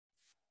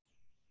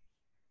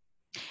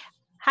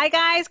Hi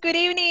guys, good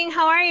evening.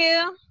 How are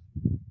you?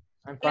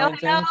 I'm Hello, fine,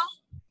 hello. thanks.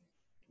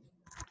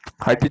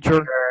 Hi,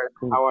 teacher.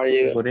 How are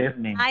you? Good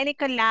evening. Hi,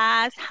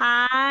 Nicolas.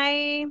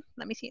 Hi.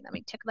 Let me see. Let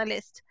me check the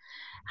list.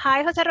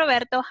 Hi, Jose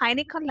Roberto. Hi,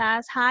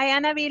 Nicolas. Hi,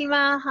 Ana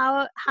Vilma.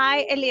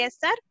 Hi,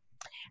 Eliezer.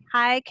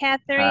 Hi,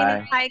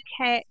 Catherine. Hi.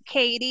 Hi,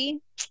 Katie.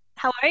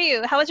 How are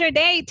you? How was your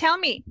day? Tell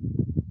me.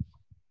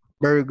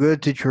 Very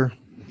good, teacher.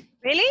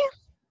 Really?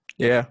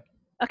 Yeah.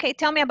 Okay,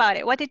 tell me about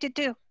it. What did you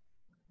do?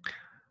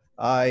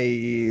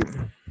 I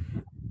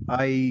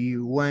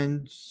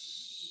went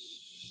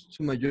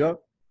to my job.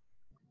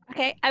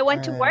 Okay, I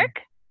went to and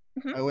work.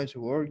 Mhm. I went to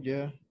work,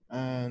 yeah,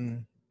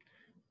 and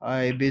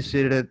I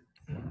visited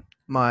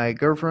my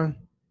girlfriend,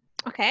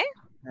 Okay.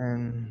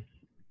 and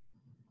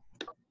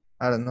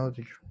I don't know,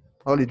 teacher.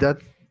 Only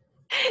that.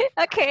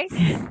 Okay,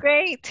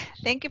 great.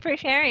 Thank you for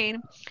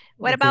sharing.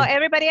 What Okay. about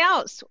everybody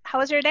else? How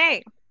was your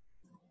day?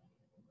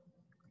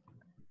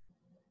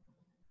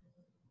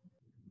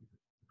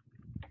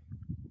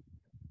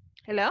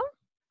 Hello?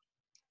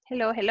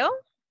 Hello, hello?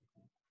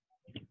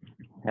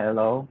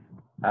 Hello.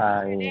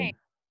 How's your day?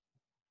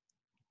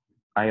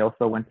 I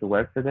also went to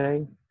work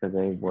today.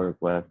 Today work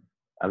was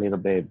a little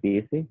bit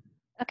busy,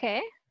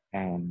 Okay.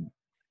 and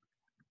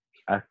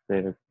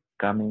after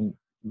coming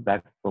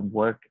back from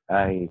work,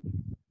 I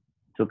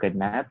took a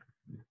nap,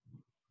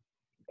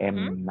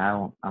 Mhm. and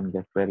now I'm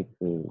just ready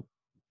to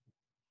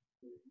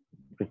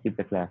receive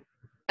the class.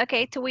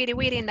 Okay, to weedy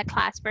weedy in the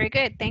class. Very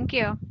good. Thank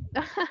you.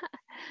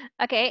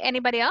 Okay,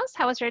 anybody else?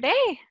 How was your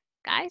day,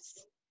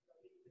 guys?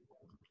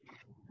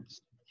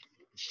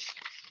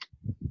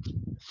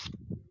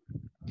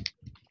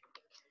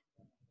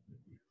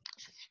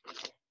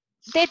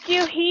 Did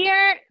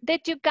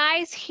you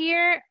guys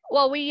hear?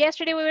 Well,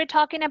 yesterday we were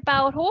talking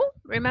about who?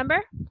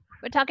 Remember?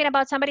 We're talking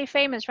about somebody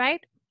famous,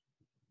 right?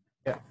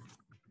 Yeah.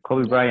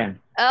 Kobe Bryant.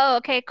 Oh,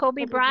 okay,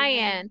 Kobe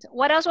Bryant.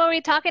 What else were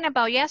we talking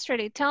about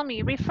yesterday? Tell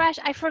me, refresh.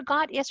 I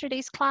forgot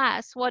yesterday's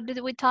class. What did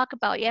we talk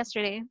about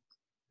yesterday?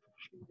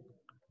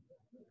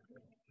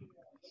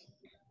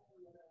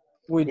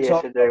 We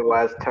talked. Yesterday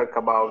was talk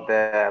about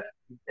the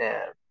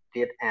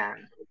did and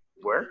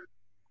where.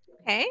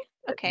 Okay,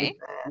 okay.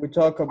 We, we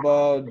talk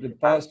about the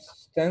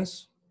past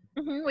tense.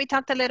 We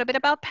talked a little bit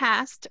about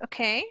past.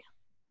 Okay,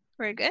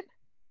 very good.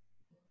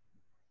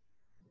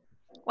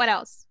 What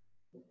else?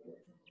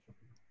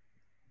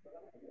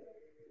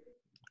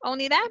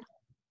 Only that?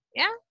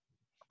 Yeah,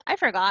 I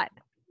forgot.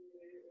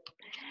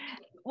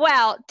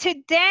 Well,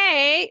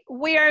 today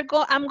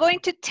I'm going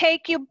to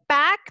take you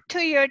back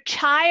to your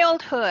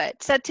childhood.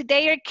 So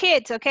today you're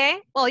kids, okay?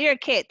 Well, you're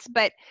kids,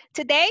 but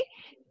today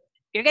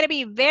you're going to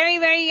be very,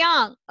 very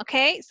young,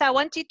 okay? So I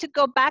want you to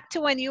go back to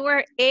when you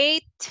were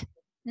 8,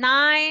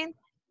 9,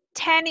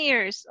 10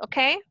 years,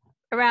 okay?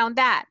 Around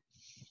that.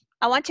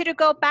 I want you to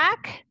go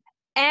back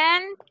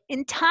and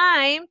in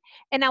time,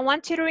 and I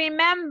want you to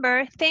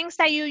remember things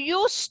that you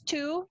used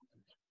to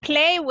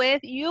play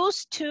with,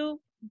 used to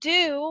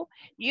do,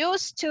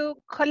 used to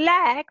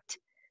collect.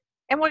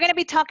 And we're going to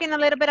be talking a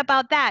little bit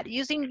about that,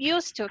 using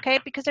used to, okay?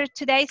 Because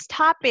today's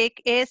topic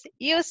is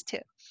used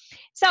to.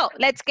 So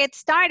let's get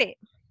started.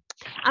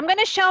 I'm going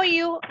to show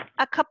you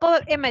a couple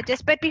of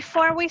images, but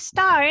before we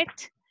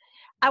start,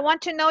 I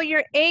want to know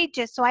your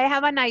ages so I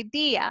have an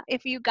idea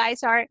if you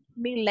guys are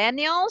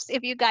millennials,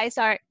 if you guys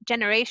are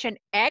Generation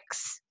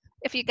X,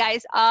 if you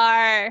guys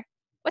are,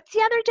 what's the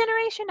other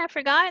generation? I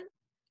forgot.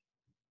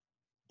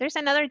 There's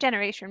another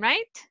generation,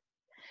 right?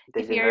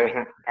 The If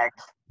you're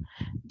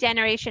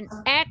Generation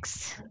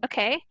X,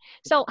 okay.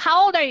 So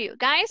how old are you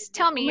guys?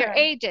 Tell me your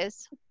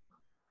ages.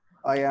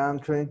 I am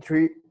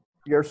 23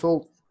 years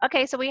old.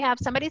 Okay, so we have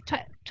somebody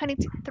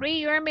 23,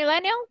 you're a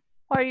millennial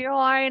or you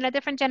are in a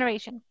different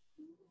generation?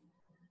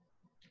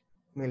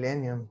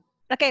 Millennium.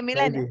 Okay,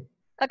 millennial. Maybe.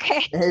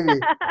 Okay. Maybe.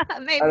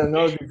 Maybe. I don't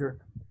know, teacher.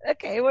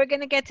 Okay, we're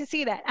gonna get to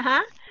see that.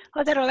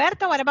 Jose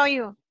Roberto, what about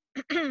you?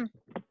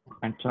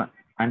 I'm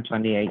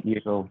 28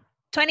 years old.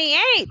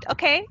 28.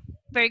 Okay,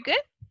 very good.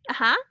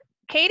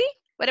 Katie,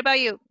 what about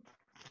you?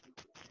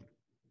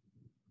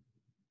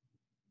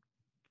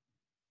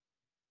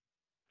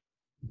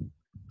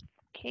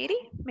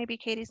 Katie? Maybe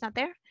Katie's not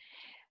there.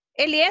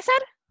 Eliezer?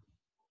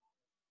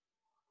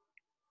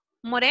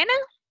 Morena?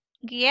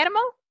 Guillermo?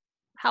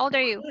 How old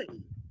are you?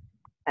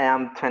 I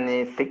am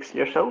 26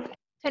 years old.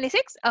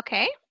 26?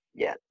 Okay.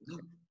 Yeah.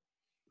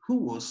 Who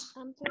was?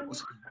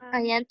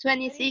 I am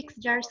 26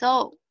 years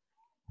old.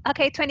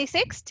 Okay,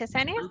 26.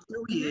 Chesenia? I'm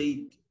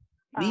 38.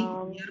 Me?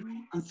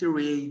 I'm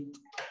 38.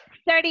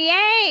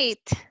 38.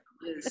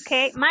 Yes.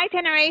 Okay, my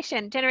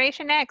generation,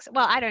 Generation X.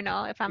 Well, I don't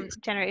know if I'm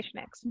Generation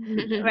X,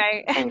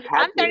 right? And I'm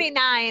Kathy.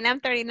 39. I'm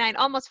 39,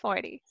 almost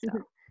 40. So.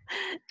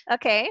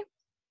 Okay.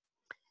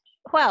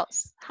 Who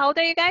else? How old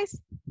are you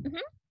guys?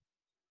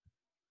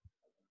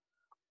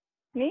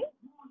 Me?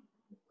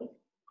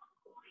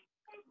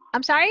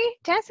 I'm sorry,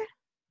 Jess?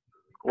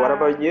 What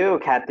about you,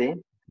 Kathy?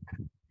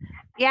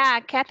 Yeah,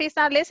 Kathy's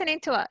not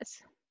listening to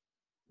us.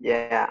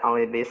 Yeah,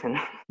 only listen.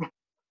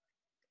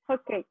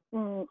 Okay.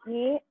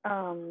 Me,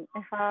 I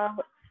have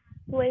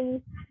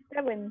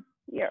 27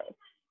 years.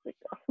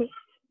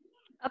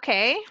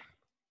 Okay.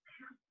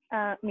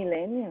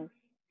 Millennials.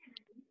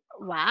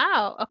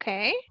 Wow.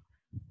 Okay.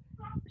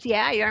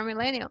 Yeah, you're a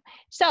millennial.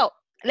 So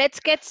let's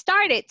get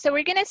started. So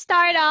we're gonna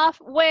start off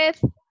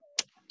with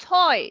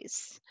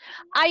toys.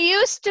 I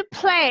used to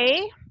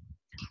play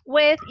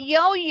with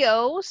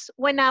yo-yos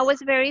when I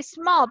was very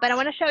small, but I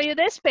want to show you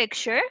this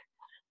picture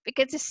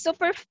because it's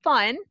super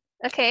fun.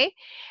 Okay.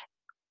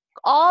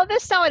 All the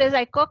sodas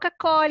like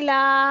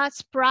Coca-Cola,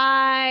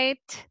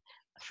 Sprite,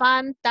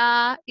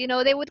 Fanta, you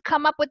know, they would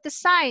come up with the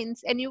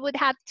signs and you would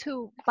have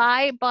to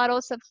buy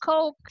bottles of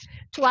Coke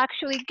to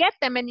actually get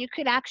them, and you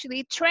could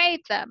actually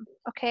trade them,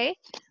 okay?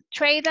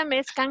 Trade them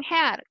is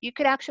canjear. You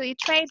could actually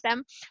trade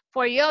them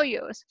for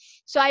yo-yos.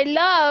 So I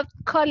love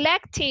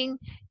collecting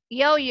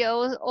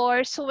yo-yos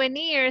or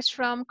souvenirs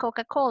from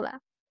Coca-Cola,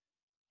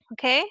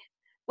 okay?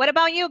 What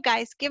about you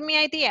guys? Give me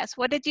ideas.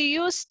 What did you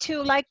used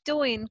to like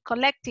doing,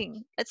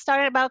 collecting? Let's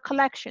start about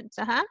collections.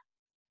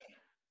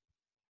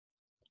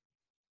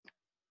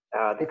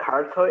 The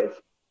car toys,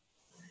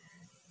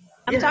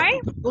 I'm sorry?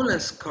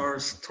 Coca-Cola's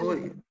cars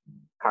toy.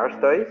 cars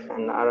toys,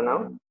 and I don't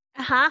know.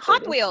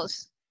 Hot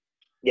Wheels.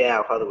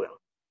 Yeah, Hot Wheels.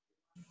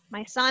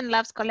 My son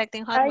loves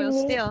collecting Hot I Wheels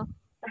need- still.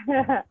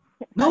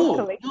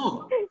 No.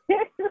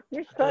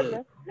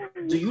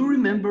 Do you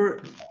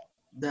remember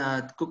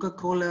that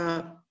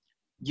Coca-Cola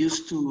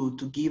used to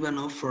give an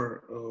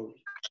offer of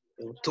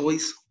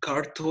toys,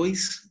 car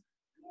toys?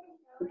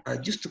 I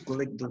used to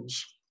collect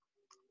those.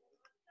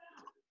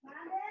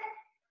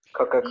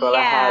 Coca-Cola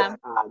Yeah. has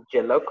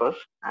Gelocos.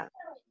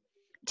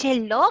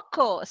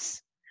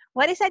 Gelocos.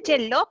 What is a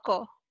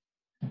Geloco?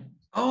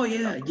 Oh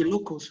yeah,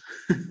 Yelocos.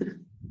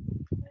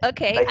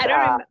 Okay, Like I don't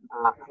remember.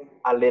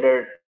 a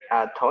little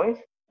toys.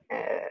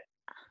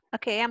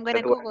 Okay, I'm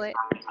gonna that was, Google it.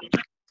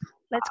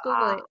 Let's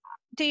Google it.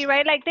 Do you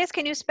write like this?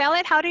 Can you spell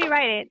it? How do you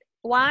write it?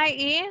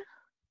 Y-E?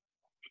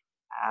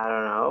 I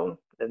don't know.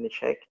 Let me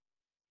check.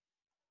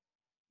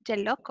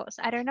 Gelocos.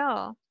 I don't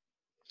know.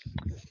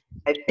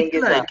 I think It's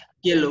it's like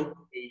yellow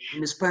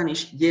in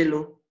Spanish.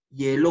 Yellow,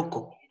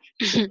 yeloco.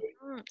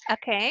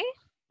 Okay.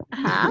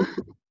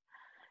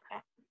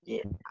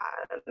 Yeah,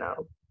 I don't know.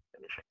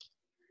 Let me check.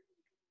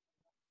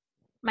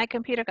 My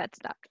computer got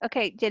stuck.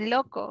 Okay,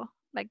 Geloco.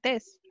 Like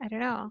this. I don't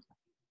know.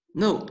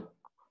 No,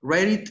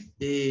 write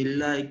it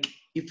like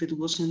if it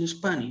was in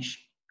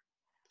Spanish.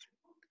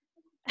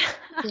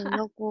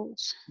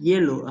 Locals.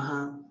 Yellow,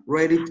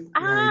 write it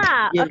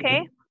like yellow.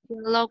 Okay.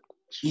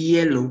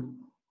 Yellow.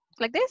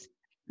 Like this?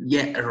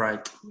 Yeah,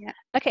 right. Yeah.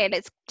 Okay,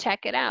 let's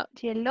check it out.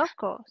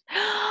 Gelocos.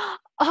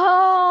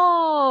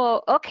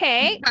 Oh,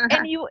 okay. And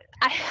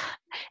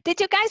did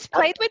you guys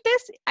play with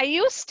this? I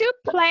used to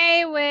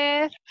play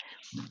with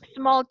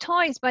small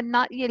toys, but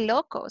not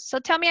Yelocos. So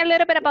tell me a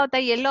little bit about the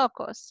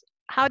Yelocos.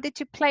 How did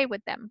you play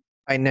with them?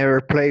 I never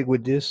played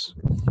with this.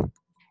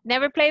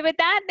 Never play with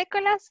that,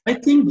 Nicolas? I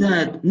think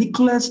that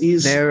Nicholas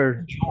is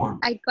Never.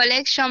 I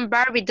collection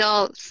Barbie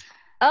dolls.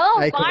 Oh,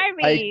 I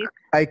Barbie.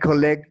 I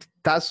collect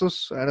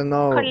tazos. I don't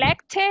know.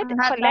 Collected.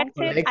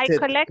 I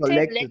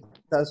collected.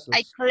 Tazos.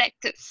 I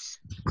collected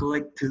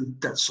collected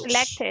tazos.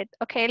 Collected.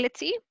 Okay, let's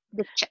see.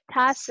 the check.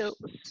 Tazos.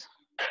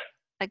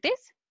 Like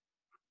this?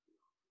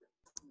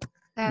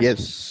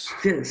 Yes.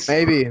 Yes.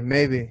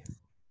 Maybe.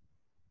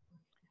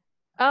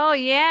 Oh,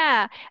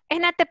 yeah.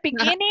 And at the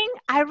beginning,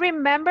 I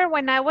remember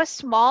when I was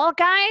small,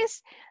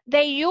 guys,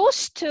 they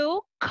used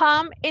to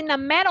come in a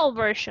metal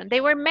version.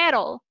 They were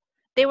metal.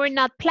 They were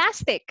not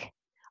plastic.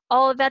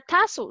 All the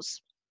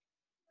tassels,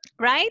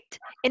 right?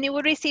 And you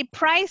would receive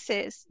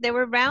prizes. They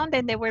were round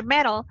and they were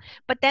metal,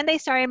 but then they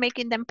started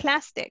making them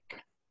plastic,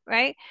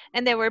 right?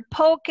 And they were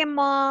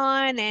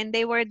Pokemon, and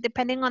they were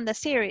depending on the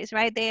series,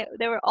 right? They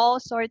were all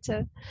sorts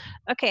of,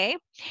 okay.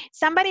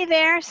 Somebody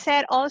there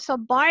said also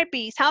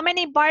Barbies. How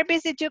many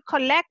Barbies did you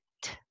collect?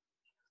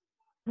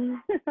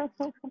 Good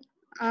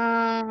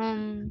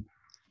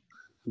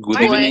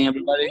evening,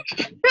 everybody.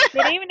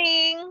 Good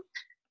evening.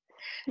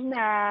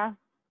 Nah.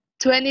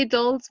 20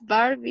 dolls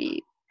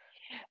Barbie.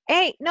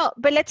 Hey, no,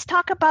 but let's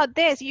talk about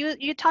this.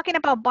 You talking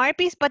about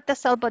Barbies, but the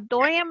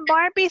Salvadorian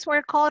Barbies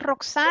were called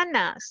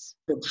Roxanas.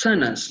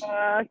 Roxana's.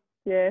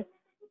 Yes.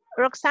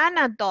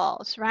 Roxana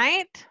dolls,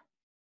 right?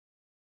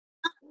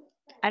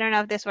 I don't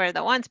know if these were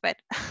the ones, but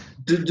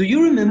Do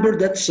you remember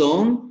that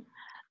song?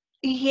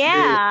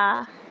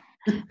 yeah.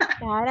 Of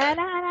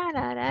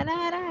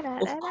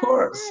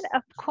course.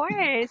 Of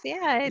course,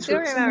 yeah, I It's do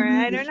remember.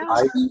 I don't know.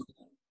 Hello?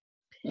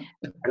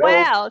 What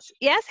else?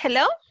 Yes,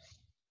 hello?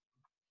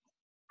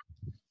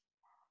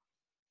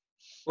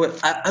 Well,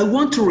 I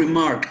want to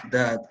remark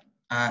that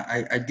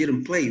I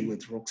didn't play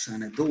with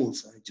Roxana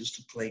dolls. I used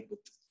to play with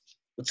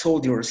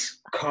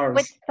soldiers, cars,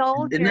 With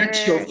soldiers. and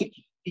actual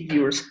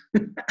figures.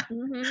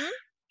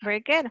 Very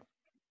good.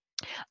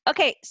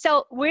 Okay,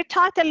 so we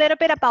talked a little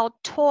bit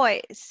about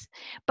toys,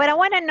 but I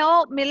want to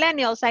know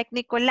millennials like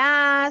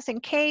Nicolas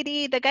and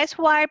Katie, the guys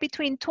who are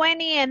between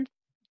 20 and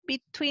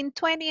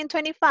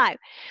 25.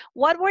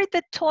 What were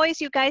the toys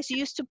you guys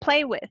used to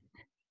play with?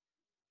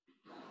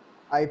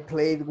 I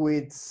played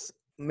with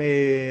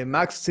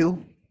Max Steel.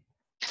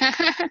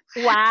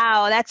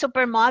 Wow, that's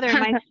super modern.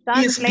 My son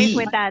plays PSP.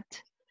 with that.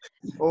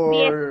 Or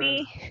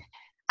BSP.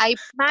 I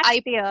Max I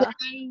Steel.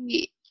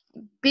 play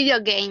video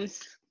games.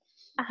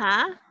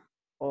 Uh-huh.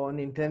 on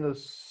Nintendo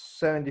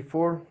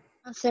 74.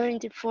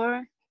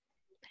 74.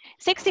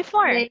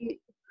 64. Play-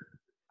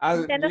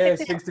 Nintendo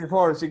Yes,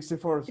 64.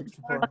 64.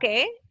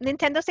 Okay.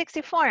 Nintendo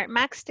 64.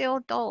 Max Steel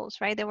dolls,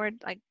 right? They were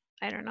like,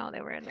 I don't know,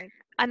 they were like,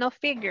 I know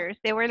figures.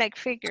 They were like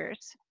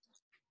figures.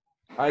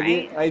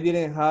 Right? I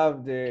didn't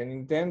have the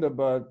Nintendo,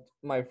 but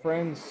my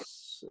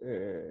friends.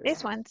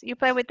 These ones. You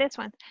play with this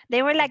one.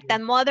 They were like the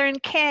modern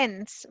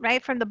Kens,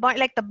 right? From the bar,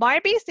 like the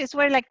Barbies. These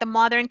were like the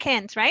modern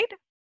Kens, right?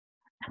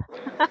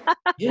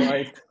 Yeah.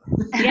 Right.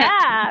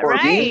 Yeah, For me,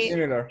 right.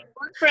 Similar.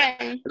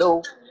 Friend.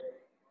 hello,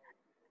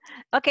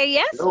 Okay,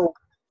 yes? hello.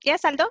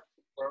 Yes, Aldo?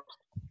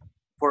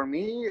 For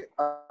me,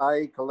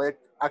 I collect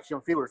action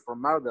figures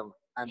from Marvel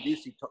and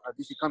DC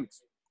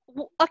Comics.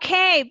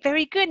 Okay,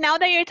 very good. Now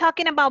that you're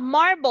talking about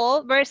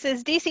Marvel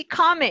versus DC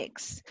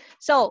Comics.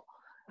 So,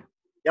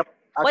 Yep.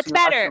 what's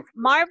better,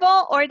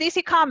 Marvel or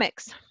DC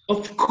Comics?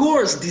 Of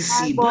course,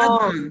 DC, Marvel.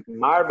 Batman.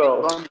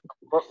 Marvel.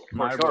 For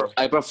Marvel. sure.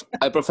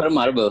 I prefer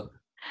Marvel.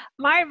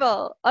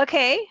 Marvel,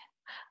 okay.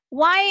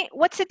 Why?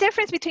 What's the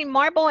difference between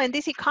Marvel and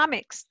DC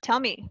Comics? Tell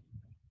me.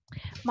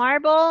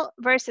 Marvel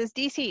versus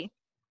DC.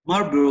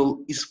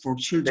 Marvel is for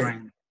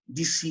children.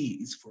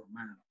 DC is for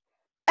man.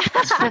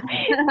 It's for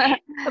man.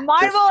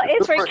 Marvel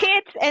is for super-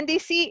 kids and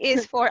DC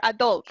is for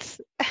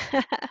adults.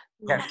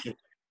 Yes.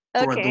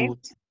 For Okay.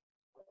 adults.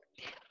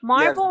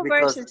 Marvel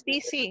because- versus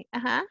DC.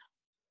 Uh-huh.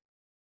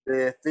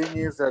 The thing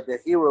is that the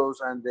heroes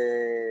and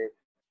the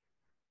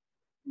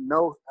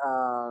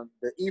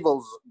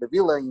evils, the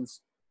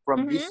villains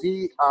from Mhm.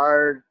 DC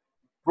are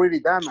pretty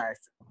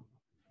damaged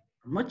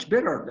Much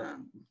better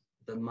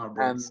than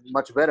Marvel. and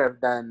much better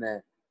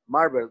than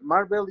Marvel.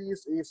 Marvel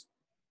is a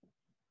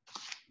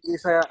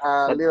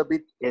But little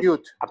bit it's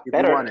cute a if you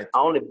better, want it.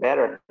 only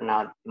better,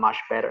 not much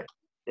better.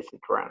 This is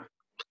trend.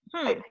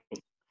 Hmm. I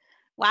think.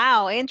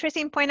 Wow,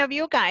 interesting point of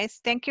view, guys.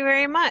 Thank you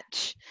very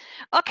much.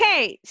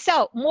 Okay,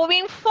 so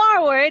moving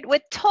forward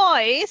with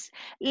toys,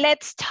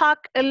 let's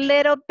talk a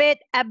little bit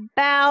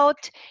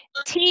about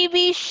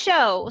TV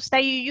shows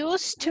that you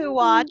used to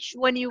watch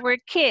when you were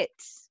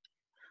kids.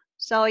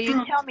 So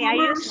you tell me, I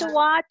used to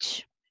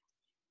watch.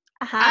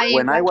 Uh-huh.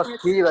 When I was a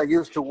kid, I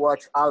used to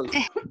watch Alf.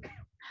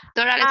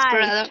 Dora la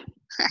Explorador.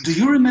 Do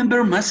you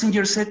remember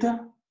Messenger Z?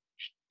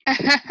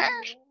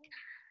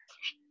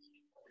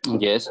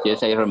 Yes,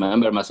 I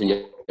remember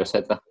Messenger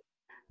Z. Of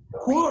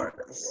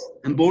course.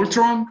 And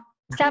Voltron?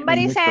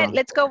 Somebody said,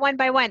 let's go one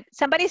by one.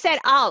 Somebody said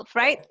Alf,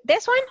 right?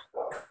 This one?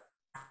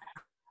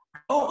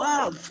 Oh,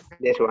 Alf.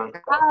 This one.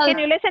 Can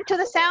you listen to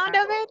the sound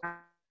of it?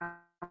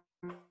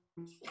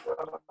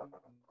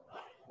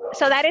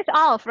 So that is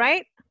Alf,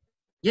 right?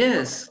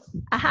 Yes.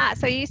 Aha,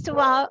 so you used to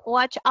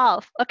watch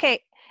Alf. Okay,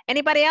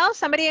 anybody else?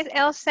 Somebody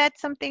else said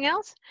something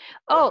else?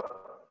 Oh,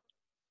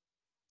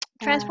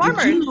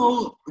 Transformers. Do you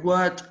know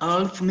what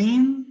Alf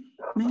means?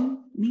 No,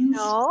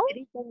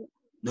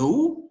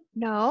 No?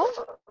 no.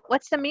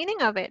 What's the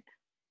meaning of it?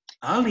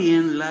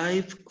 Alien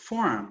life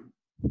form.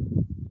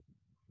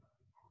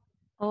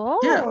 Oh,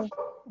 Yeah.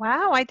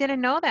 wow, I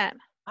didn't know that.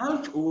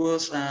 Alf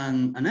was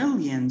an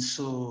alien,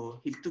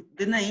 so he took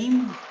the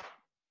name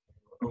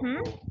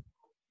Mm-hmm.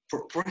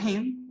 for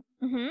him,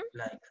 Mm-hmm.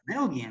 like an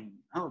alien.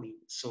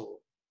 So,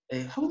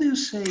 how do you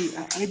say?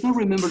 I don't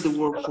remember the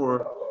word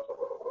for.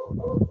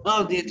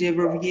 Oh, the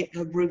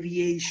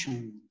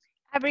abbreviation.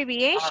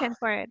 Abbreviation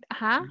for it.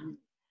 Uh-huh.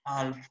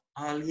 Alf,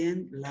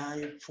 alien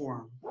life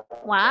form.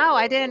 Wow,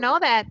 I didn't know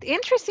that.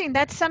 Interesting.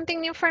 That's something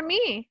new for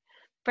me.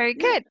 Very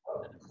good.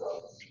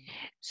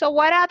 So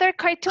what other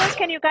cartoons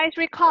can you guys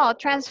recall?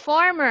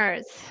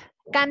 Transformers,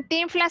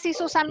 Cantinflas y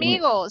sus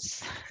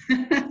amigos.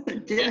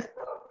 Yeah.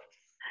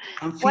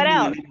 What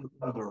else?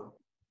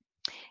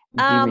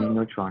 Jimmy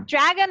Neutron.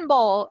 Dragon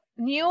Ball,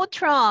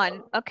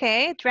 Neutron.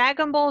 Okay,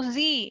 Dragon Ball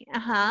Z.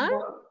 Uh-huh.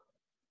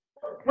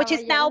 Which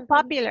is now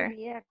popular.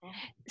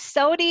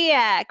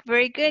 Zodiac,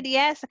 very good.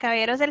 Yes,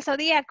 Caballeros del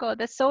Zodíaco.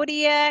 The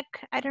Zodiac,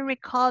 I don't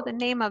recall the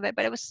name of it,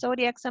 but it was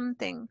Zodiac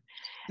something.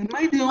 Am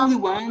I the only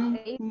one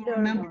who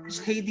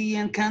remembers Heidi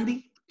and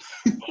Candy?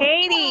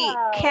 Haiti,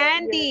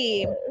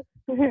 Candy.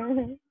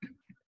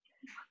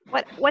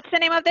 What's the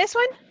name of this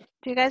one?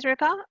 Do you guys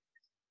recall?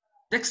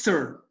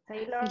 Dexter.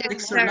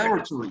 Dexter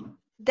Laboratory.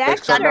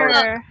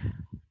 Dexter.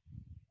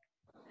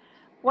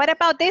 What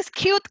about this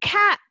cute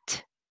cat?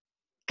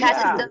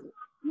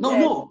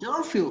 No,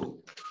 Garfield.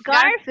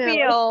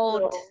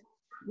 Garfield.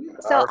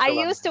 So I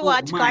used to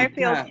watch Oh my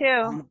Garfield God,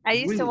 too. I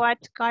used to really?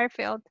 watch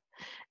Garfield.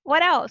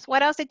 What else?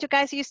 What else did you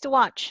guys used to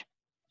watch?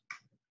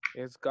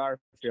 It's Garfield.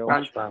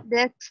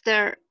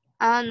 Dexter.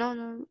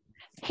 No.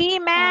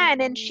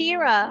 He-Man and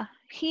She-Ra.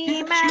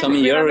 He-Man. Tom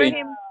and remember Jerry.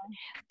 him?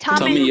 Tom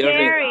Tom and and Jerry.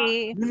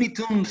 Jerry. Looney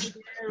Tunes.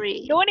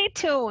 Looney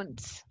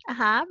Tunes.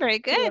 Uh-huh, very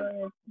good.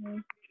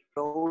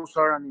 Those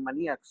are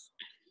Animaniacs.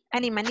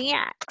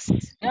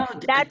 Animaniacs. Yeah,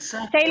 That's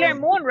exactly. Sailor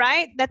Moon,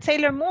 right? That's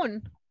Sailor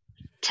Moon.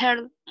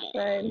 Turtle.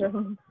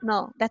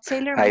 No, that's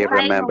Sailor I Moon.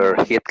 remember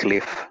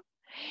Heathcliff.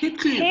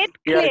 Heathcliff.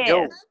 G.I.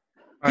 Joe. Heathcliff.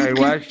 I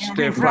watched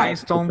the Oh my God.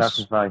 Flintstones.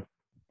 Classify.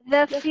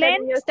 The Los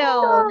cariñositos.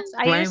 Flintstones.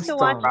 I used to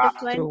watch the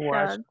Flintstones. To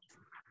watch Flintstones.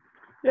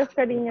 Los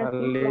La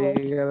cariñositos.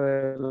 Liga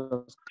de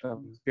los G.I.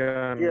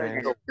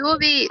 Campeones. Joe.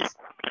 Doobies.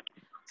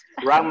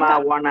 Rama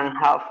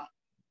 1.5.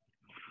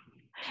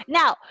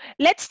 Now,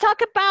 let's talk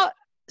about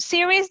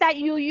series that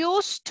you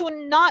used to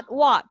not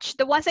watch.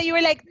 The ones that you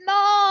were like, no,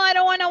 I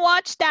don't want to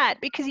watch that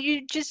because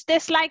you just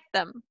disliked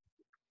them.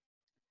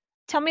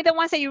 Tell me the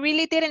ones that you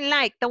really didn't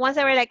like. The ones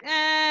that were like,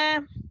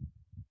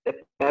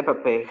 Peppa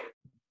Pig.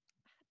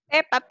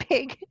 Peppa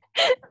Pig.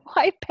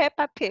 Why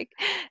Peppa Pig?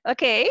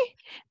 Okay.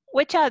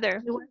 Which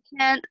other? You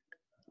watched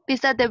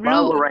Pizza de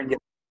Power Blue. Rangers.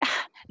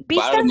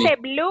 Pistas Barney. de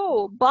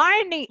Blue.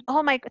 Barney.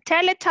 Oh my God.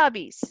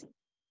 Teletubbies.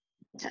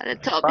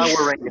 Teletubbies.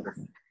 Power Rangers.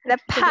 The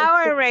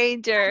Power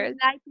Rangers.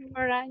 Like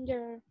Power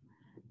Ranger.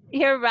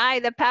 You're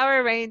right. The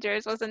Power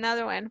Rangers was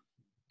another one.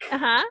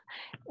 Uh-huh.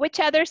 Which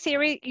other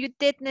series you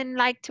didn't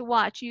like to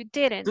watch? You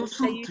didn't. Those That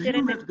some, you do you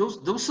didn't. remember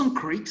those some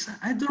creeks?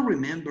 I don't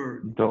remember.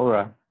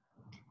 Dora.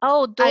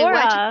 Oh, I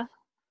watched-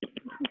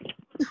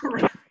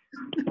 Dora.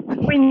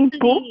 Winnie Pooh.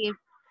 Candy.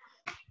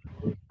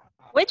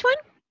 Which one?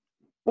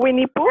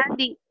 Winnie Pooh.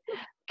 Candy.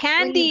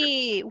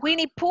 Candy.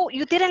 Winnie Pooh.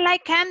 You didn't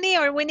like Candy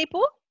or Winnie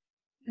Pooh?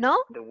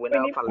 No? The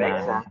winner of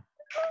Alexa.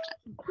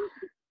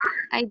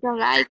 I don't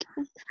like.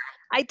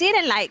 I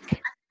didn't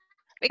like.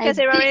 Because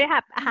I it already did-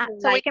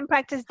 happened. So we like. can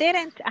practice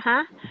didn't.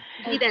 I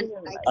didn't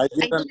like. I I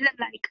didn't. didn't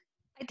like.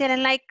 I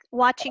didn't like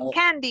watching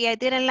Candy. I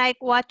didn't like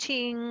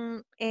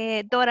watching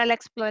Dora la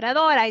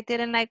Exploradora. I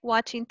didn't like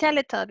watching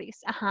Teletubbies.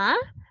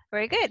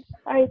 Very good.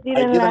 I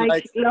didn't didn't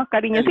like Los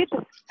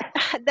cariñositos.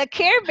 The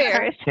Care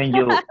Bears.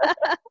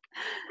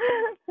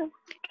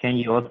 Can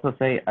you also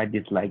say I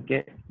dislike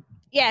it?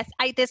 Yes,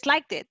 I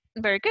disliked it.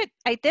 Very good.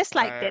 I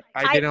disliked it.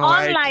 I didn't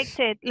like- unliked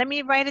it. Let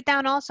me write it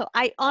down also.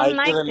 I I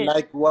unliked didn't it.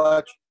 like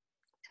watch.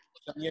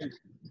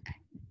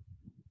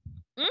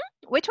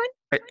 Which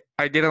one?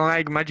 I didn't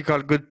like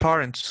Magical Good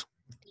Parents.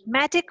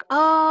 Magic.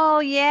 Oh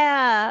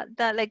yeah,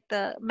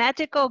 the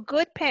magical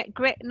good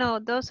great. No,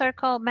 those are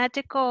called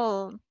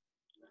magical.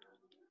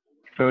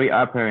 Very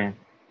apparent.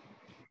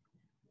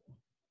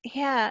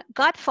 Yeah,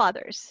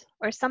 Godfathers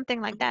or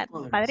something like that.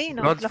 Godfathers.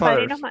 Padrinos. Los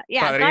Godfathers. padrinos.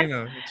 Yeah,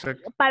 Padrino.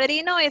 Exactly.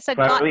 Padrino is a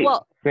Very-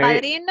 very-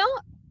 Padrino,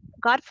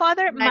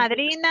 Godfather,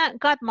 Madrina,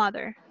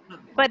 Godmother,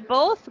 but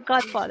both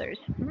Godfathers.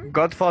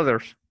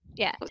 Godfathers.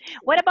 Yeah.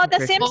 What about The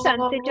Okay.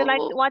 Simpsons? Did you like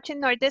Oh.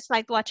 watching or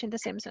disliked watching The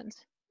Simpsons?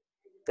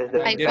 That's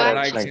the I didn't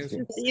watched. like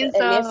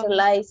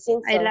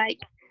Simpsons. I like.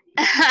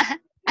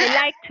 I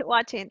liked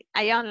watching.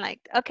 I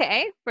unliked.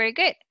 Okay, very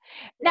good.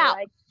 Now,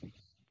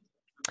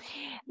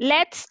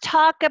 let's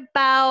talk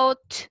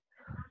about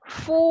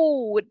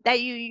food that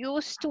you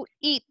used to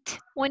eat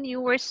when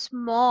you were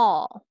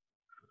small.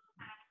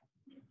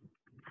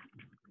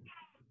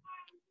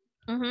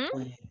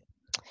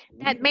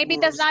 That maybe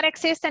does not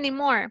exist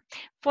anymore.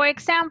 For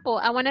example,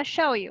 I want to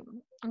show you.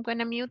 I'm going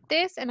to mute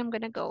this and I'm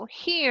going to go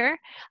here.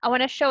 I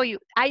want to show you.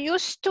 I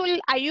used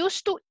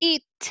to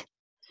eat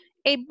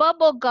a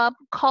bubble gum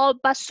called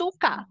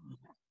bazooka.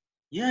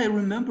 Yeah, I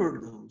remember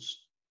those.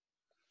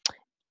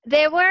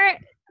 They were,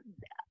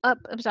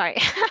 I'm sorry,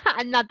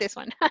 not this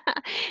one.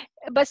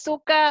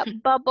 Bazooka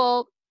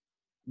bubble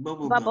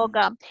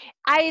gum.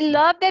 I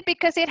loved it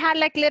because it had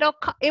like little,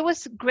 it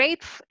was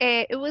great.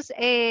 It was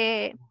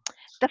the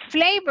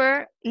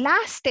flavor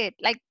lasted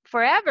like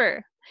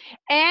forever.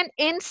 And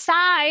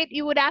inside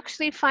you would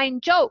actually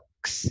find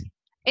jokes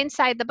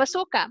inside the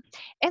bazooka.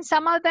 And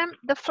some of them,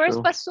 the first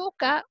True.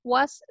 bazooka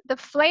was, the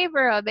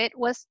flavor of it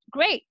was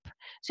grape.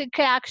 So you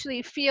could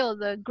actually feel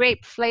the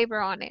grape flavor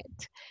on it.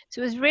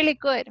 So it was really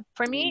good.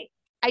 For me,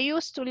 I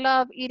used to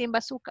love eating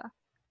bazooka.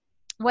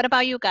 What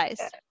about you guys?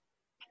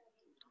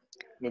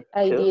 Me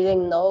I too.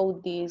 didn't know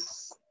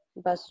this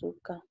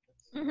bazooka.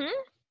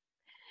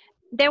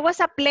 There was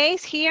a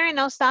place here in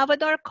El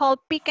Salvador called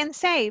Pick and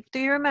Save. Do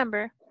you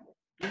remember?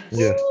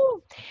 Yes.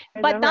 Ooh,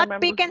 but not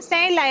Pick and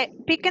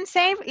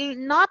Save,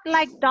 not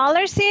like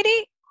Dollar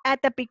City.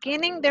 At the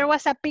beginning, there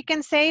was a Pick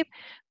and Save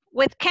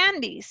with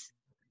candies,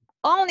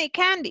 only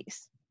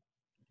candies.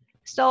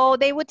 So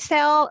they would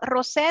sell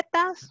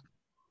rosetta,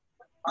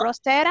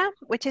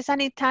 which is an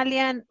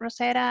Italian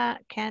rosetta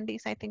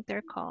candies, I think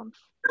they're called.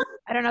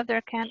 I don't know if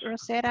they're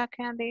rosetta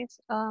candies.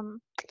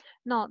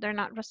 No, they're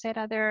not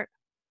rosetta. They're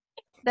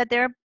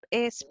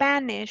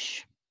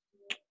Spanish.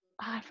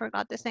 I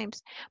forgot the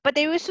names. But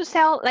they used to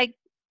sell like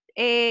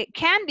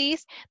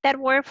candies that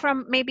were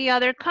from maybe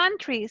other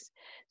countries.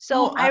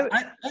 So I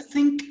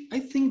think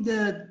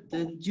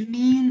that you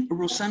mean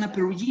Rosanna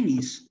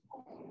Perugini's.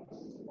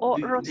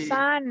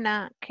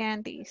 Rosanna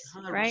candies,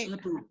 right?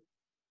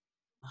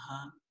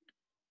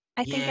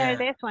 I think they're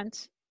these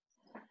ones.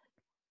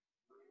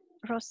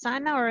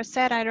 Rosanna or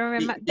Rosetta, I don't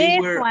remember. They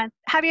This were- one.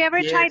 Have you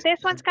ever tried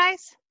this ones,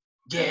 guys?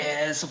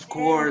 Yes, of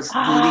course.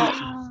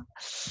 Ah.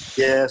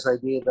 Yes, I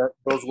did.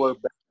 Those were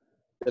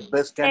the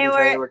best They candies I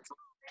were- ever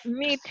tried.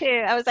 Me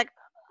too. I was like,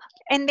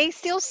 and they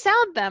still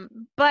sell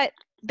them, but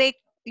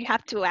you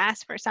have to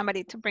ask for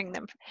somebody to bring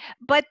them.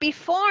 But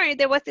before,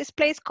 there was this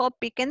place called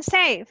Pick and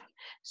Save.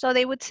 So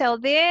they would sell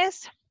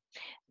this.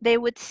 They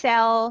would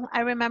sell, I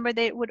remember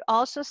they would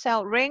also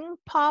sell ring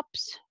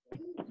pops.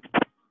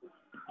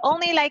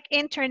 Only like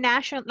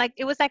international, like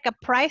it was like a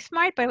price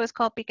mart, but it was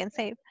called Pick and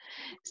Save.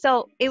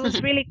 So it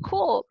was really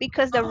cool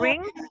because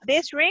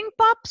these ring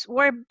pops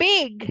were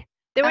big.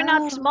 They were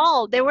not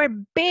small, they were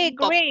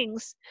big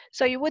rings.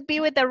 So you would be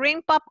with the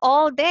ring pop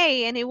all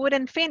day and it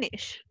wouldn't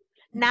finish.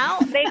 Now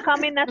they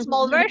come in a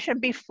small version.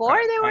 Before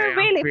they were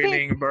really big. I am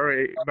feeling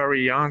very,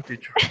 very young,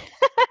 teacher.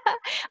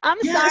 I'm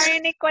sorry,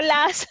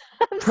 Nicolas.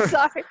 I'm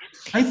sorry.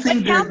 I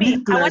think tell that me,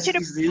 I want Nicholas you to,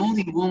 is the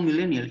only one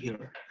millennial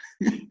here.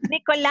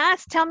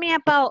 Nicolas, tell me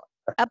about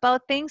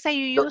things that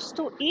you used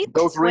to eat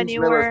Those when rings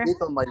you never were.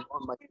 fit on my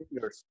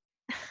fingers.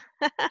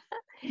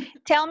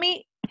 Tell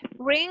me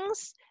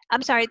rings.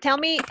 I'm sorry. Tell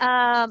me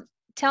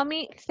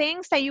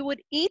things that you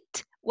would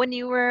eat when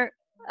you were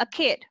a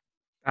kid.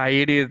 I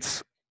eat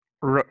it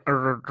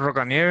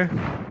Rocanier.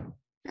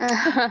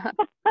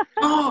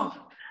 Oh,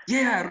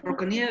 yeah,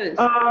 Rocanieves.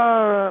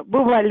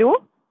 Bubalu.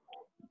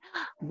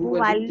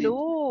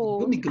 Bubalu.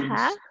 Gummy gums.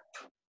 Uh-huh.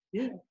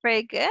 Yeah.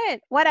 Very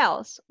good. What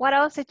else? What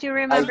else did you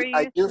remember?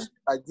 I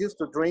used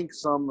to drink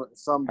some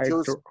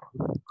juice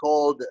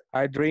called.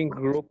 I drink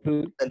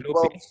Grupi.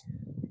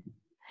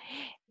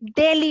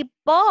 Deli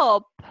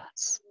Pop.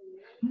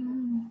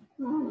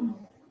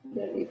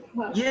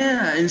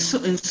 Yeah, and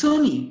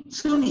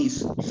Sony's. Do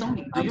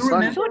you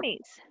remember?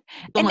 Sony's.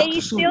 And they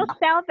still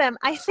sell them.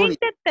 I think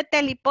that the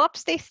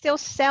Telepops, they still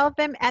sell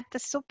them at the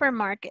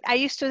supermarket. I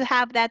used to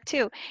have that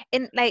too.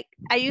 And like,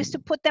 I used to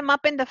put them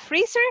up in the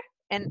freezer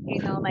and,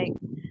 you know, like,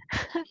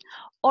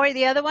 or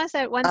the other ones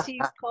that once you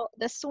call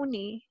the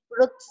Suni.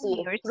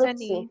 Fruitsy. Or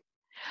Sunny.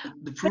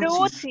 The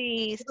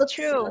Fruities.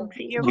 True.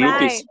 You're Lupis.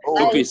 right.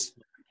 Lupis.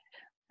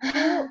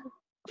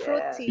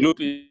 Fruitsy.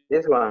 Lupis.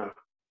 This one.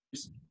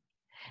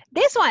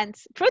 This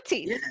one's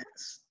fruity.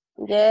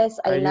 Yes,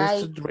 I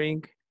like. used to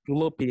drink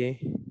Gloopy.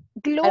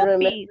 I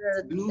remember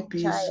the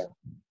child.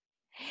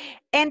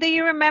 And do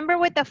you remember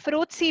with the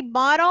fruitsy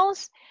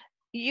bottles?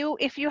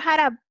 If you had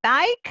a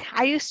bike,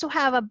 I used to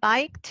have a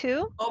bike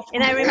too.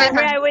 And I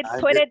remember I would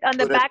put it on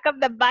the back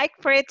of the bike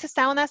for it to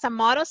sound as a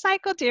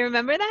motorcycle. Do you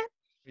remember that?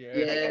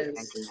 Yes.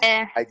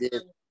 I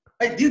did.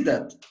 I did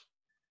that.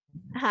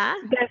 Huh?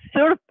 The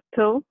surf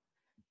too.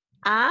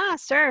 Ah,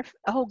 surf.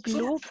 Oh,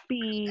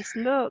 Gloopies.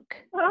 Look.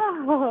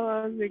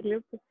 Oh, the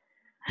Gloopy.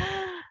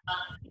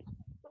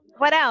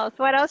 What else?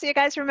 What else you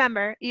guys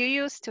remember? You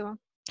used to.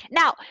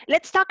 Now,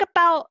 let's talk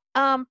about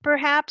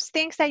perhaps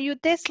things that you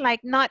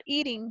dislike not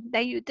eating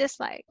that you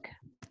dislike.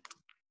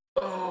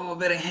 Oh,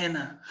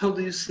 berenjena. How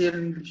do you say it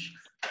in English?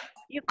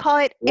 You call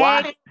it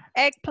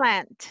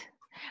eggplant.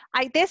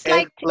 I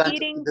dislike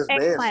eating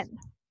eggplant.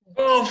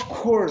 Oh, of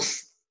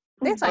course.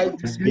 This I one.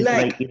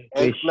 dislike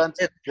eggplant.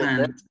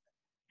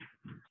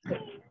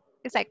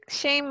 It's like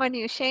shame on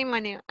you, shame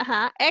on you.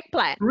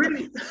 Eggplant.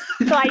 Really?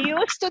 So I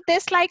used to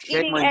dislike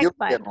eating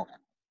eggplant.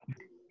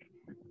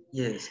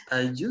 Yes,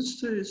 I used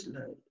to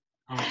dislike.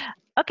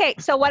 Okay,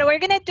 so what we're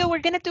gonna do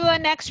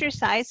an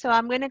exercise. So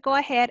I'm gonna go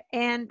ahead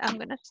and I'm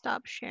gonna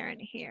stop sharing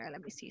here.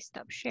 Let me see,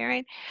 stop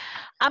sharing.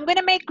 I'm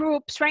gonna make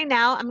groups right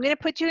now. I'm gonna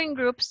put you in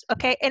groups,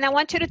 okay? And I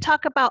want you to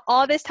talk about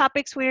all these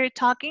topics we were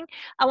talking.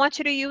 I want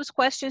you to use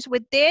questions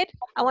with did.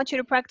 I want you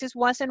to practice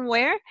was and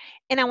where.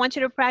 And I want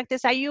you to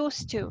practice I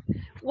used to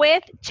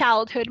with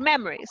childhood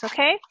memories,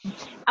 okay?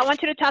 I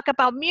want you to talk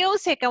about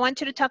music. I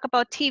want you to talk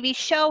about TV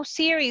show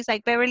series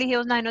like Beverly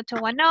Hills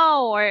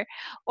 90210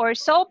 or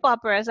soap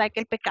operas like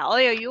El Pecado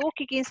de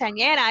Oyuki,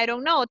 Quinceañera. I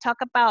don't know.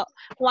 Talk about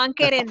Juan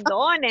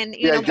Querendón and,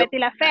 you know, Betty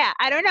la Fea.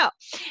 I don't know.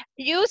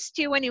 Used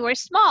to when you were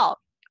small.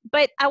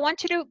 But I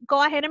want you to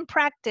go ahead and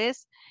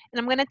practice. And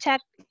I'm going to check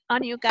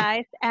on you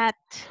guys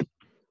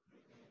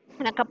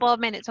in a couple of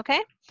minutes, okay?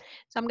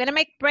 So I'm gonna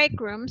make break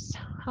rooms.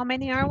 How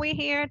many are we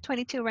here?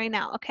 22 right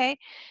now, okay?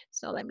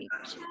 So let me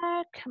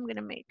check. I'm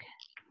gonna make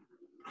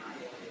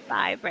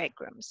 5 break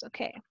rooms,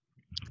 okay.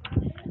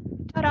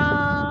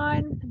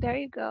 Ta-da! There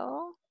you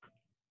go.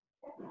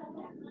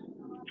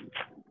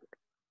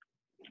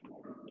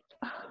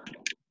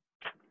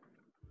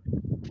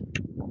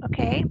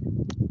 Okay.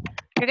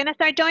 You're gonna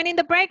start joining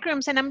the break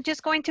rooms and I'm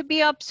just going to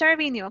be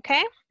observing you,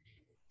 okay?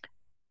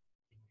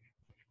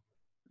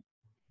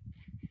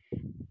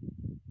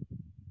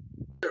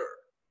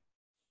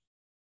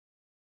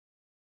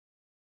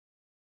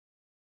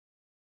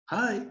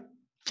 Hi.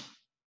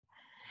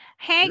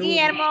 Hey, Hello.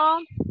 Guillermo.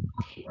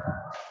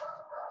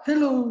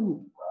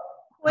 Hello.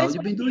 How Who's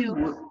you been with doing?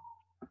 you?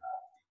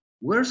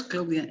 Where's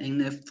Claudia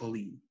and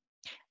Neftali?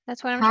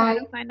 That's what I'm trying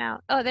to find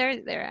out. Oh,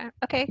 there.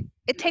 Okay.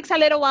 It takes a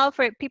little while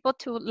for people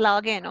to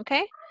log in,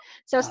 okay?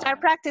 So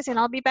start practicing.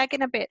 I'll be back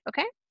in a bit,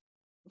 okay?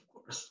 Of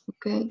course.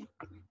 Okay.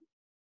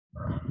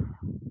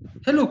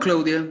 Hello,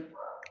 Claudia.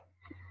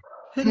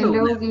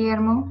 Hello,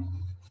 Guillermo.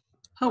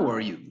 How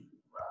are you?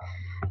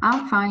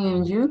 I'm fine,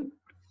 and you?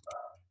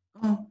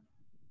 Oh,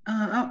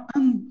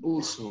 I'm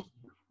also,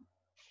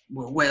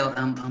 well,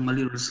 I'm a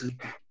little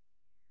sleepy.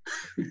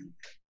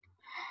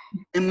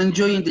 I'm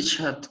enjoying the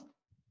chat.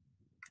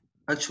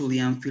 Actually,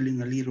 I'm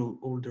feeling a little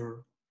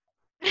older.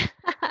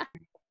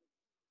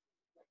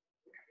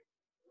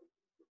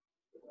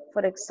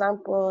 For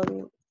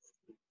example,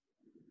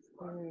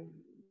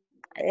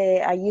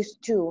 I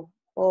used to,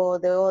 or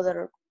the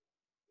other.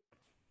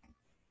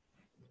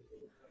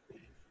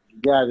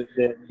 Yeah,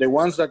 the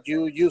ones that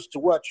you used to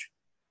watch.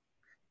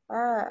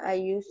 I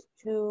used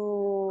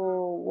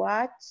to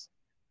watch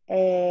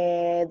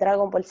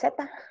Dragon Ball Z.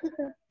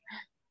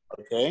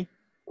 Okay.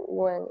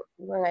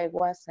 When I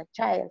was a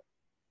child.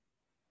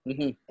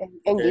 Mm-hmm.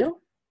 And Okay.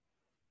 you?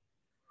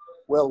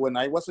 Well, when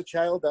I was a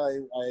child,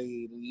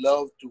 I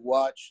loved to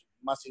watch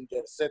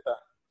Mazinger Z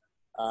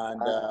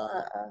and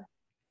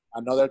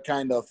another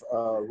kind of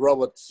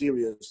robot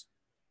series.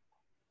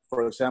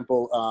 For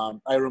example,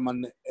 Iron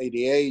Man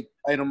 88,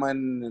 Iron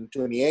Man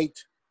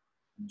 28,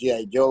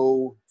 G.I.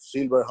 Joe,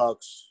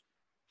 Silverhawks,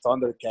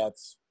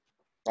 Thundercats.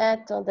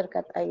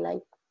 Thundercat I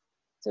like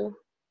too.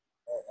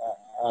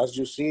 As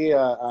you see,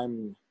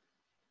 I'm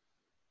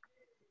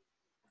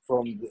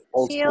from the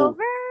old school.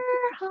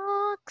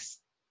 Silverhawks.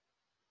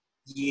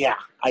 Yeah,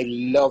 I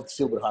loved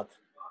Silverhawk.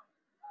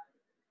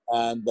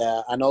 And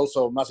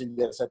also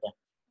Mazinger Z.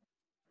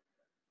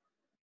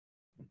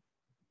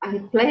 I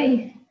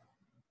play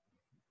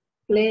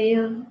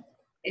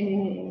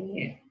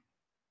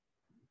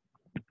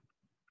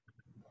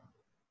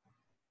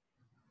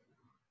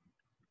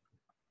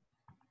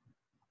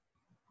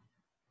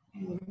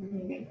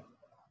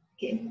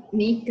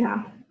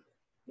Nika,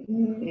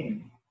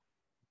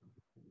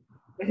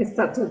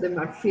 Estatua de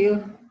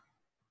Marfil.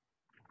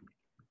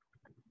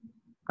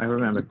 I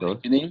remember those.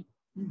 Good evening.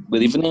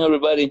 Good evening,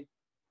 everybody.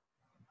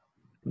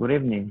 Good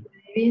evening.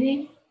 Good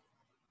evening.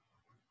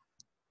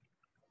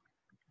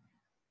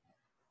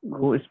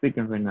 Who is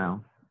speaking right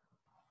now?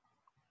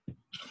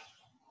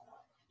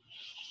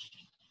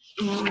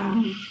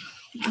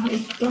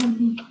 I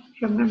don't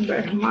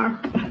remember,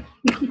 Mark.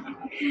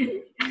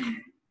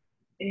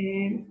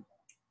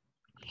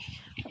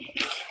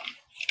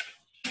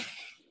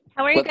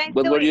 How are you guys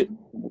What doing?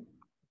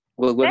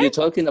 What were you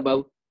talking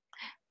about?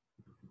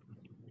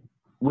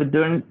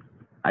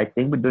 I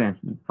think we're doing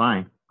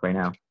fine right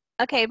now.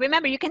 Okay,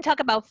 remember, you can talk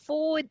about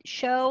food,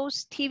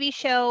 shows, TV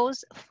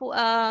shows,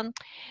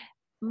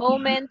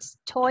 moments,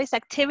 toys,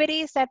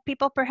 activities that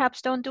people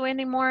perhaps don't do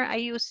anymore. I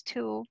used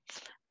to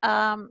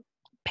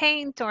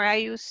paint, or I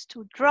used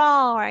to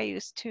draw, or I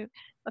used to,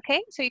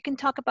 okay? So you can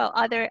talk about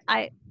other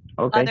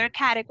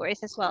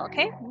categories as well,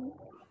 okay?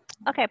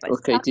 Okay, but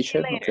Okay, talk to you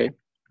teacher. later.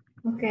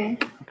 Okay.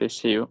 Okay,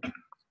 see you.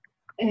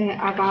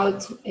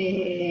 About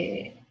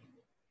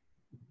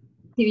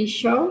TV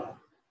show.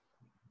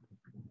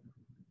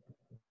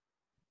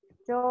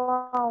 Yo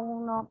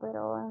aún no,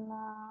 pero en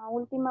la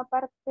última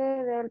parte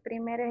del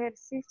primer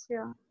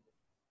ejercicio,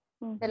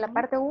 de la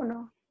parte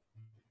 1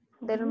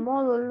 del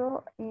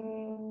módulo,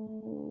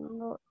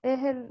 es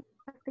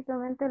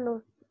prácticamente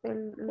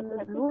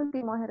el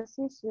último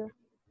ejercicio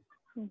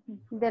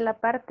de la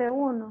parte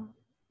 1.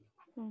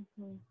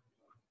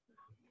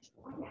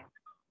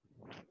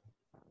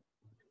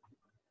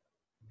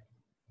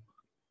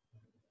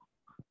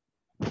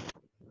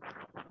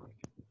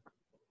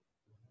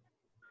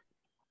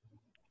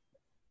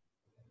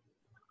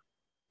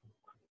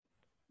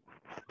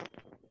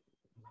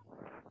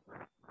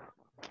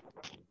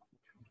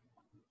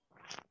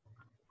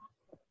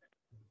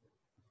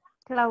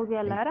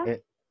 Claudia Lara.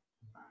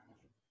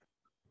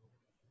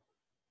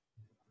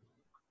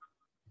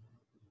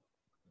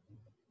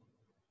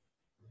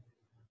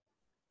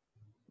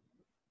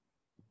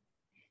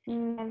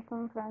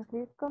 Nelson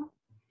Francisco.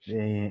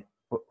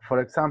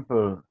 For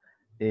example,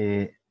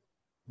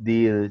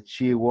 did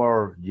she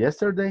work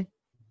yesterday?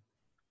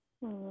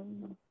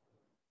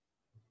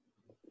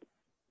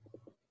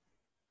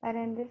 But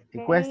in this The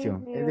case,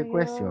 question, you the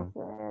question.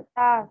 use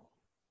task.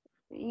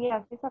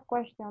 Yes, it's a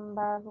question,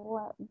 but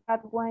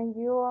when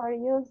you are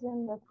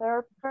using the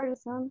third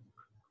person,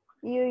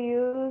 you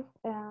use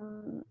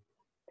And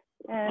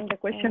the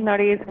question that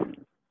is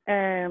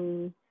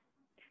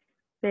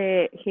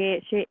the he,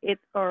 she, it,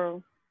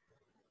 or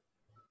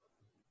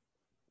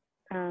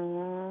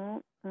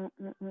no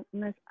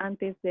es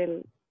antes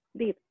del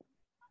did.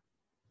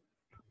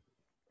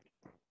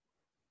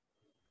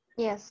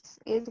 yes,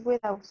 it's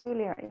with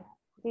auxiliary.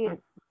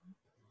 Did.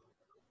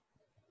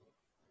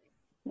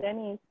 Then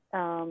it's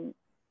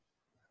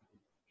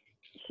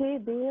she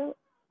did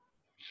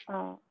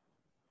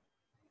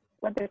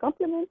what the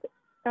complement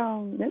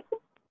Nelson?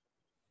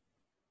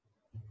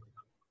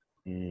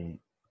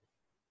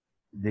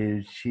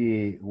 Did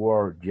she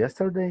work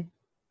yesterday?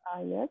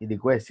 Yes. The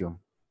question.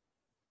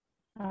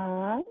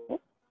 Yes.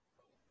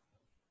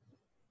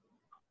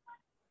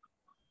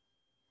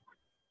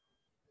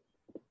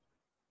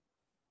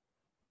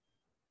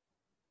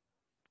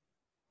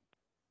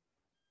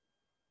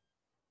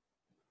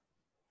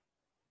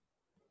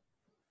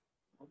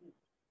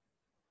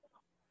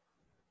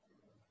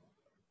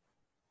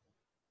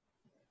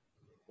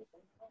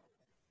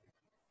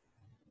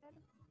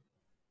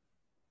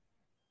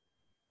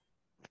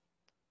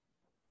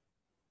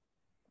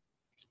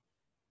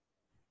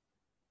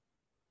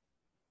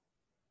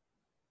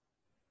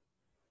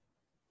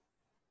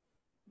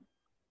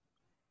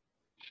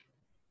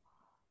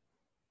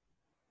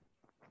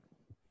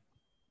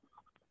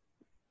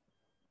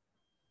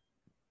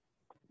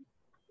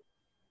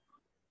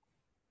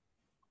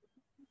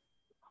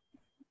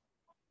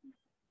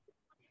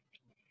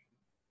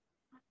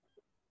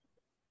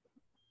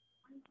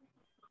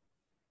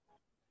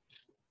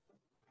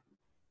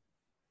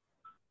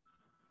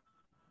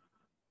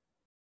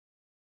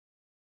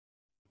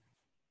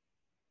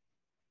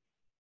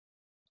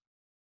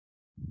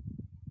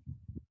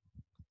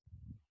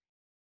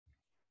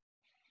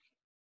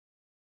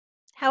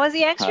 How was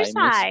the Hi, miss.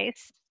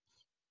 exercise?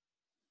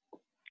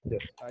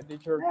 Yes. Hi,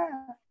 teacher.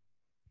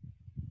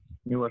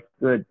 It was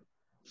good.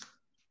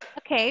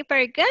 Okay,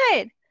 very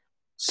good.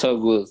 So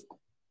good.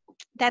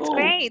 That's Oh.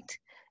 great.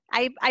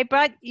 I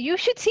brought, you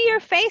should see your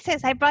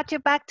faces. I brought you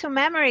back to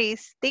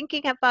memories,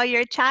 thinking about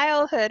your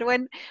childhood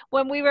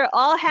when we were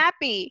all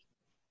happy,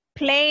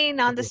 playing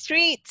on the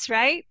streets,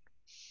 right?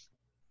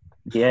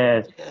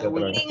 Yes. Yeah,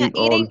 we,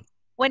 Eating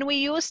when we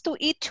used to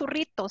eat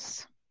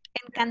churritos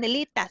and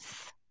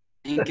candelitas.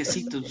 en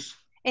quesitos.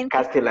 And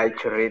Casi like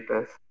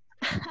churritos.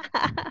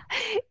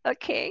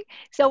 okay,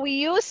 so we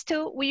used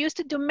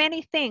to do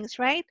many things,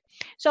 right?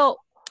 So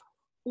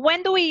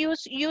when do we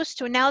use used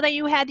to? Now that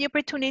you had the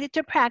opportunity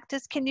to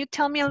practice, can you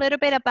tell me a little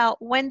bit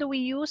about when do we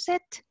use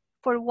it?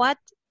 For what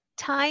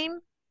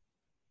time?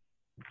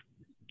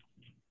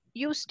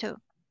 Used to.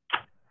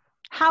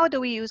 How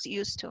do we use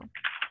used to?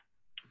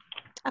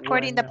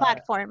 According to the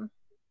platform.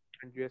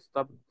 When you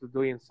stop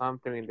doing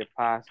something in the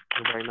past,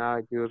 and right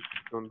now you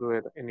don't do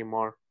it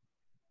anymore.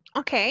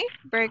 Okay,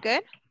 very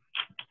good.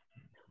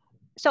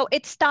 So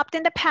it stopped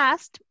in the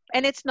past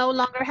and it's no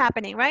longer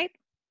happening, right?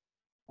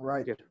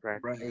 Right. Yes, right.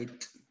 Right.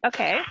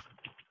 Okay,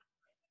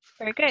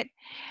 very good.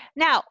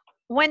 Now,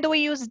 when do we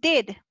use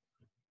did?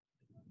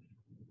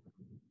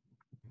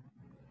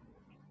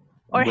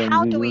 Or When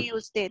how you do we use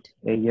use did?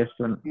 yes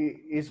to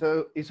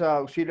It's a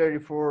auxiliary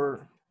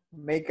for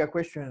make a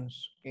questions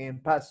in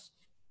past.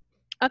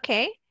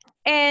 Okay,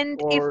 and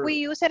if we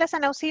use it as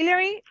an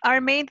auxiliary, our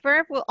main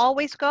verb will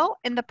always go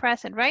in the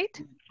present, right?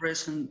 In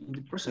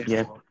the present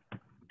Yes. form.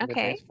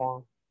 Okay.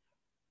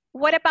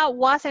 What about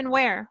was and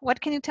where? What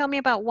can you tell me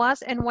about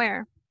was and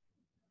where?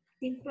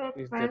 Simple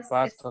It's the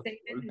past of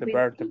the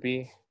verb to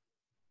be.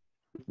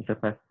 It's a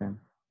past tense.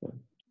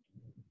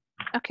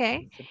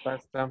 Okay. It's the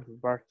past tense of the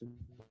verb to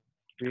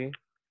be.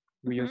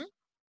 We use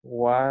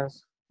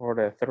was for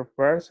the third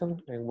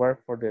person and were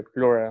for the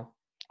plural.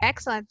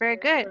 Excellent, very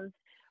good.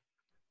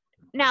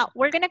 Now,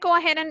 we're going to go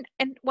ahead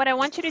and what I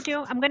want you to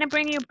do, I'm going to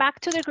bring you back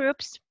to the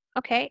groups,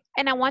 okay?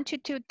 And I want you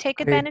to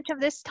take advantage of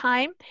this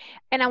time.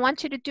 And I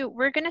want you to do,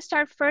 we're going to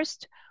start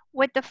first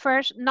with the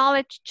first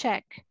knowledge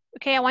check,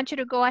 okay? I want you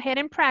to go ahead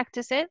and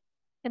practice it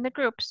in the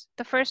groups,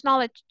 the first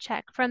knowledge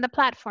check from the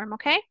platform,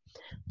 okay?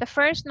 The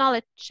first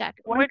knowledge check.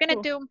 We're going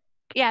to do,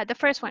 yeah, the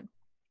first one.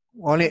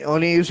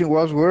 Only using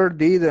was, were,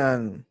 did,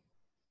 and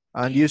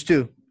used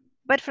to.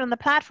 But from the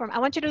platform, I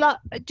want you to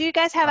do you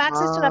guys have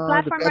access to the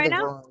platform right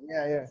now?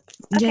 Yeah.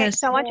 Okay,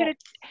 so I want you to,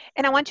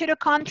 and I want you to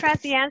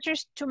contrast the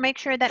answers to make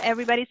sure that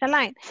everybody's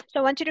aligned. So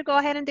I want you to go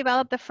ahead and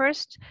develop the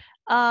first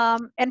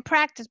and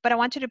practice, but I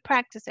want you to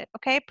practice it,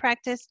 okay?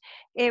 Practice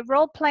a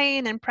role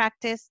playing and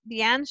practice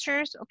the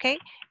answers, okay?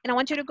 And I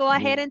want you to go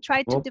ahead and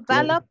try to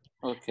develop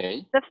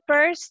the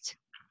first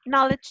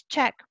knowledge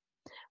check.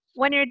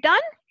 When you're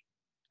done,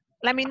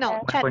 let me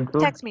know.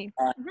 Text me.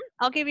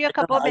 I'll give you a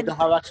couple of minutes. I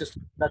don't have access to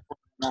that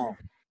now.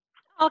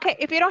 Okay,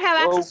 if you don't have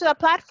access to a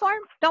platform,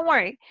 don't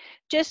worry.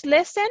 Just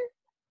listen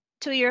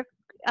to your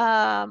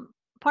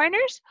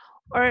partners,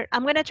 or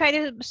I'm going to try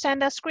to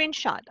send a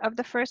screenshot of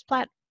the first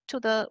to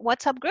the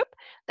WhatsApp group.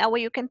 That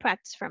way you can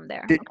practice from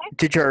there. Okay?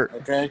 Teacher.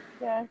 Okay.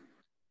 Yes.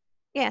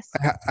 Yes.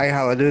 I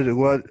have a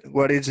doubt.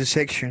 What is the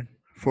section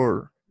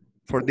for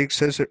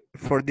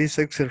this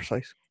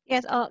exercise?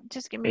 Yes. Oh,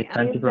 just give me It's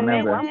time to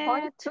remember.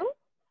 1.2?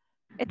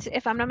 It's,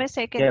 if I'm not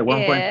mistaken, Yeah,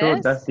 1.2,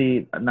 is that's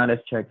the knowledge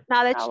check.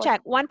 knowledge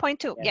check.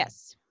 1.2.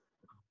 Yes.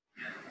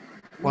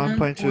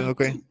 1.2.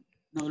 Okay.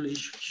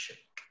 Knowledge check.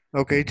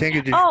 Okay. Thank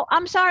you, teacher. Oh,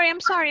 I'm sorry,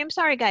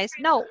 guys.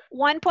 No,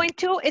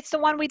 1.2. It's the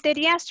one we did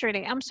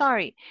yesterday. I'm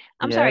sorry.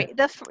 I'm sorry.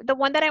 The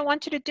one that I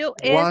want you to do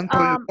is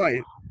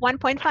 1.5.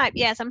 1.5.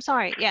 Yes, I'm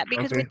sorry. Yeah,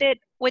 because we did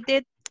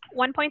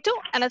 1.2,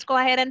 and let's go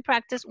ahead and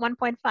practice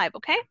 1.5.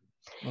 Okay.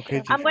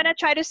 Okay. I'm gonna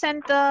try to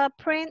send the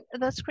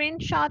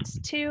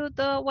screenshots to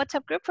the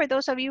WhatsApp group for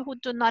those of you who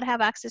do not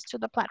have access to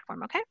the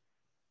platform. Okay.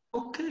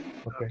 Okay.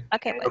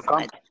 Okay.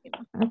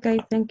 Okay,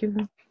 thank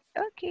you.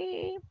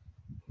 Okay.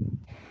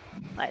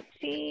 Let's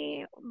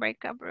see,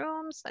 breakup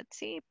rooms. Let's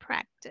see,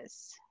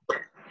 practice.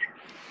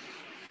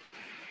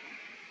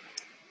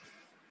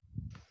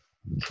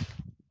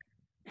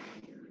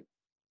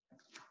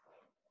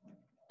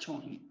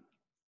 Join.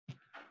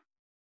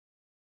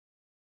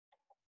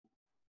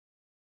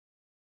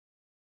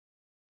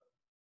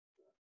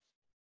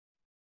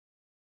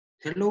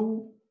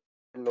 Hello.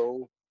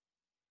 Hello.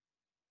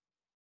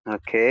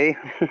 Okay.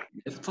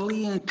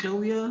 Folly and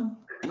Claudia.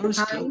 Where's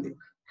Claudia?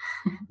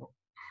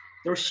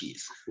 There she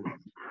is.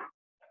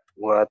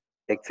 What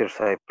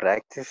exercise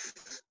practice?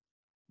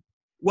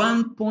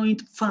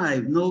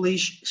 1.5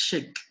 knowledge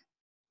check.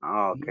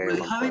 Oh, okay.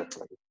 You have it?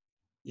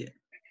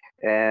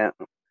 Yeah.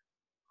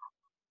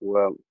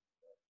 Well,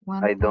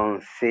 I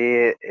don't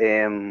see it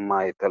in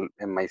my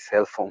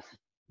cell phone.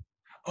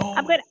 Oh.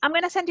 I'm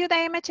gonna send you the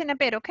image in a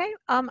bit. Okay.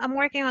 I'm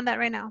working on that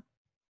right now.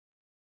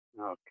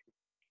 Okay.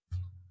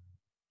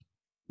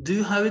 Do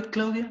you have it,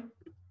 Claudia?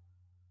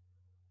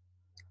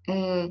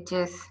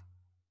 Yes.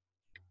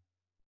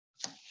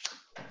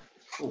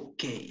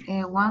 Okay.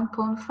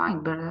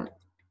 1.5, ¿verdad?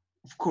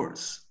 Of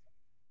course.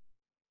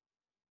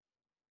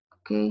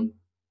 Okay.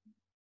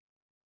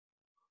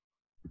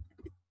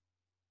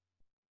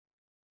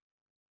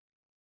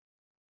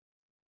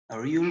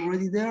 Are you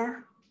already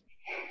there?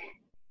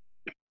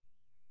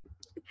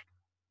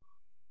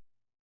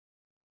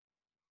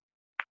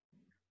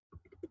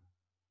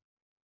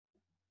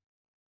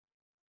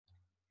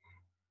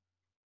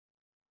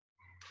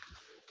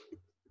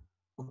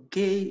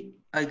 Okay,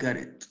 I got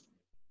it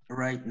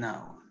right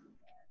now.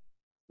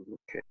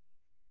 Okay.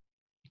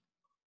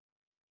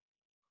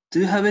 Do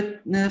you have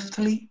it,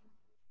 Neftali?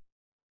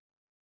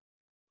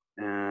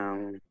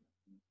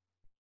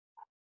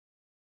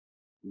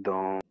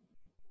 Don't.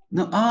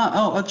 No.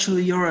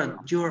 Actually, you're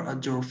at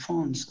your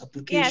phone's Yes,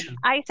 application.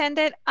 I send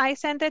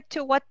it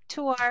to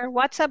our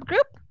WhatsApp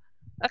group.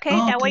 Okay,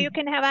 Oh, that way okay. you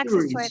can have Here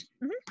access it to it. is.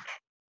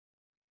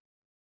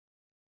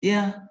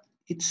 Yeah,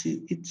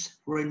 it's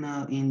right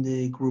now in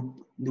the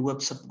group, the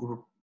WhatsApp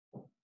group.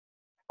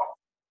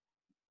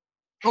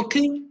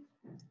 Okay.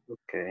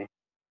 Okay.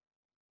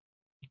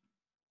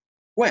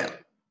 Well,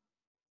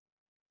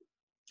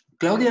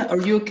 Claudia, are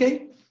you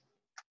okay?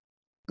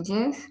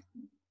 Yes.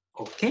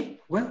 Okay.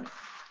 Well,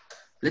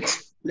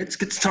 let's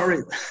get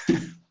started.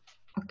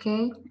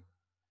 Okay.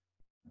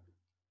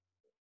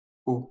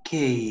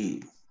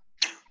 Okay.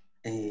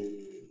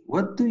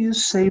 What do you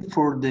say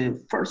for the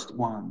first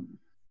one?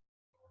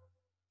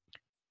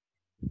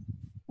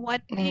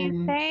 What do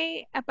you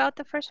say about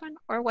the first one?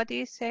 Or what do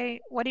you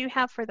say? What do you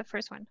have for the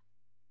first one?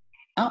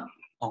 Ah,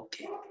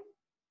 okay.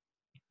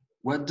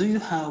 What do you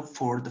have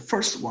for the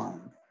first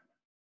one?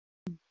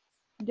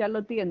 Ya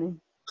lo tiene.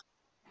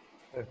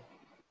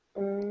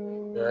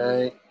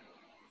 Okay.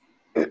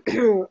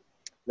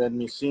 Let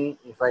me see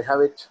if I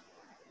have it.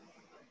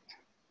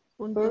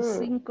 Punto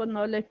 5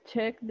 no le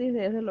check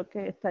desde lo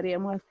que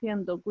estaríamos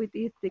haciendo. Which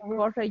is the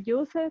correct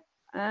usage.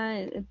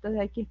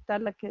 Entonces aquí está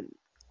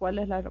cuál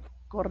es la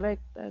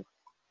correcta.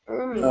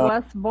 He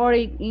was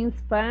born in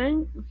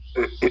Spain.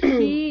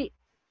 He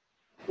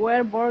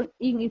were born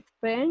in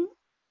Spain.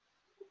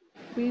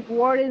 We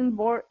weren't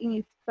born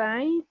in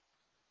Spain.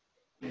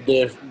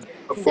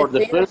 For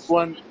the first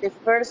one, The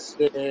first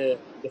the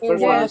he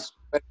first one is was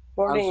correct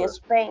born in answer.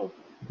 Spain.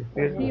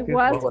 He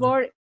was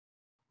born.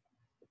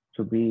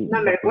 To be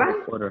Number the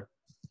one. order.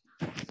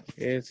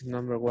 It's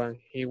number 1.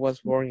 He was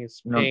born in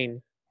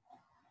Spain.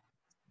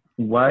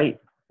 Why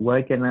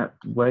cannot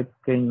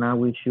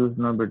we choose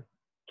number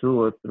 2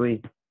 or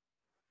 3?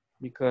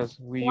 Because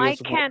we Why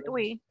use can't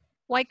we?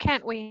 Why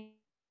can't we?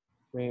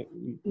 we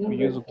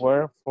use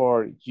were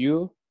for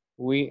you,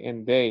 we,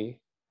 and they.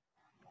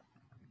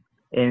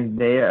 And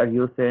they are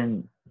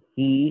using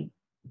he.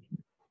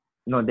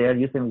 No, they are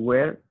using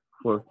where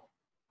for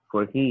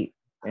he,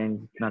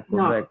 and it's not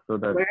correct. No, so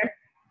that where?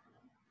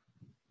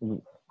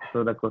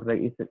 so the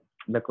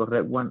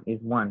correct one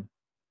is 1.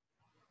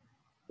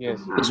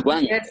 Yes. It's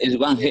one. Yes. It's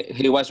one.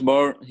 He was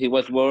born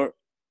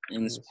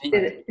in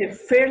Spain. The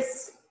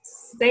first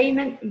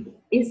statement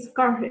is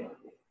correct.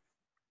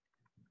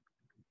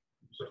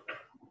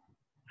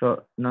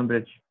 So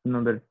number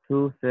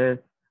 2 says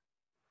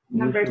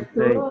Number you should 2,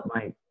 say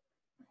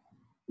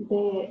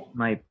the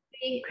my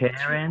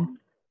parents.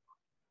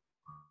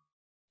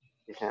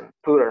 It's a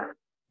tutor.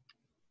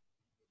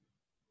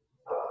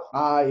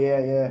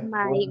 Yeah.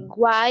 My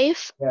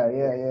wife Yeah.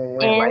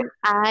 and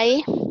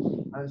I.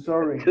 I'm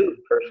sorry. 2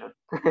 person.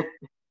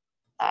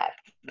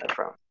 No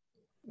problem.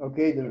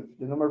 Okay, the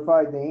number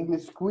 5, the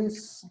English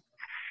quiz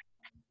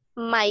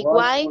My was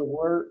wife. or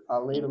were a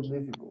little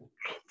difficult.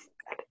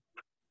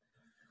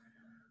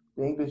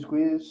 The English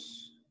quiz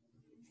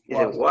Is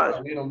it was?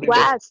 a little difficult.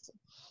 Was.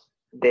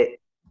 The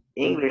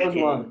English first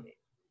one.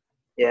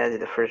 Yes,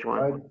 the first one.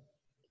 Right?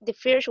 The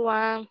first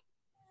one.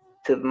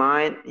 To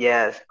mine,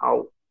 yes.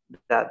 Oh,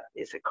 that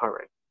is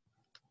correct.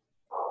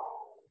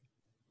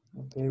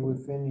 Okay, we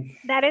finish.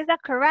 That is the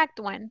correct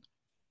one.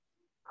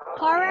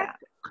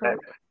 Correct. Yeah,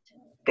 Correct.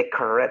 the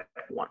correct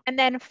one. And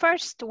then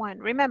first one.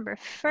 Remember,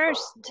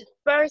 first. The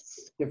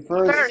first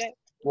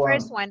one.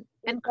 First one.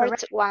 And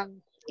correct. First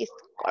one is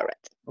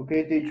correct.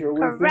 Okay, teacher, we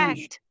finished.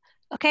 Correct.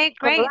 Okay,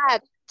 great.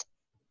 Correct.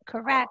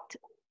 Correct.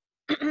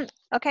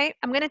 Okay,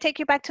 I'm going to take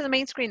you back to the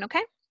main screen,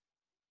 okay?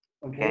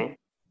 Okay.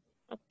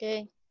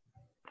 Okay.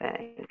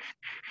 Thanks.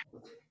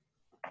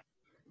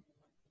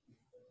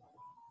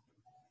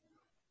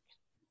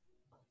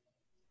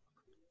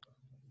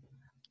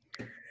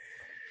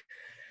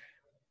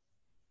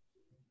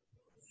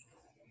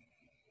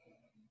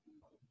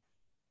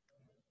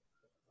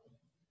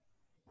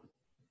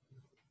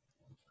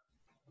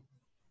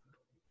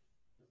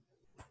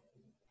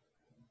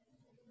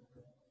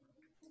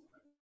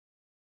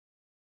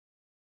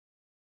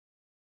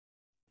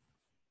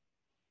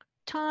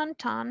 Ton.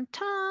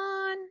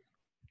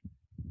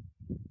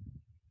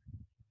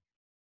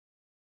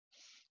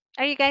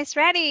 Are you guys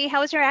ready? How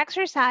was your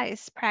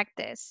exercise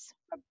practice?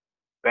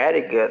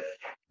 Very good.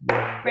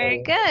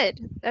 Very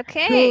good.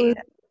 Okay.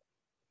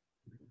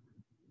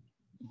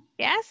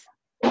 Yes?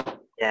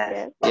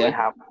 Yes. Yeah. We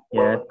have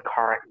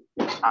correct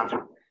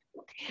answer.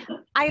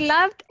 I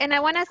loved, and I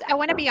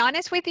want to be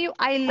honest with you.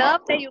 I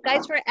love that you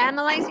guys were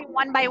analyzing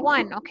one by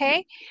one.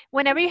 Okay.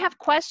 Whenever you have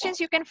questions,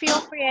 you can feel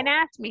free and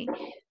ask me.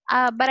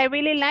 But I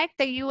really like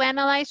that you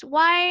analyze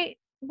why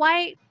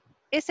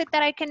is it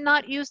that I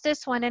cannot use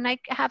this one and I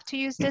have to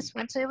use this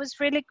one. So it was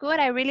really good.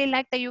 I really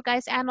like that you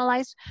guys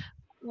analyze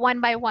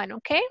one by one.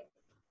 Okay.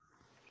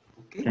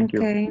 Thank you.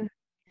 Okay.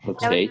 That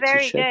was Okay,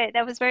 very teacher. good.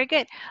 That was very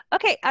good.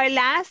 Okay, our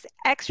last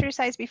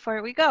exercise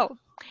before we go.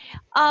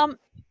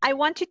 I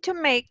want you to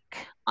make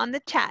on the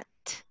chat,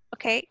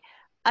 okay,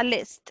 a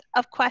list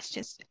of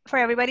questions for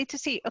everybody to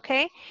see,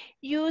 okay?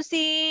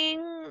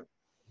 Using,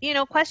 you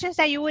know, questions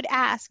that you would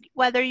ask,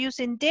 whether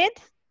using did,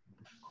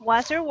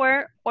 was or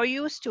were, or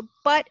used to,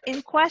 but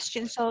in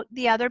question so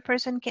the other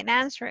person can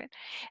answer it.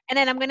 And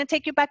then I'm going to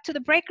take you back to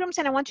the break rooms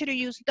and I want you to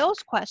use those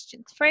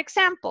questions. For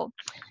example,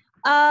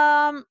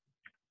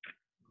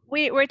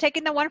 we're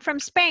taking the one from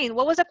Spain.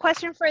 What was the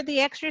question for the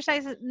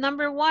exercise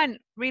number 1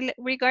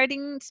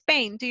 regarding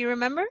Spain? Do you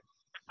remember?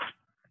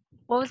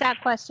 What was that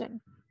question?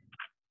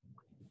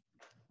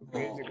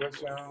 Okay, the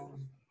question.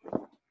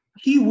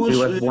 He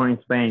was born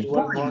in Spain. He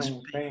was born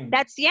in Spain.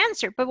 That's the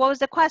answer, but what was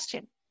the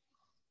question?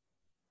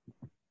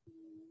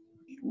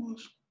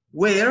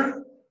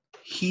 Where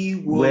he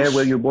was. Where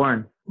were you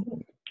born?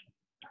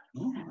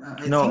 No,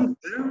 I No, think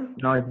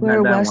no, it's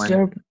Where not that was one.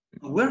 your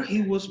where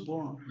he was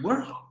born.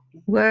 Where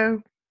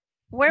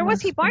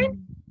was he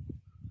born?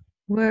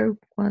 Where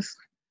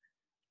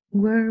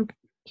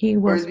he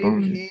Where was did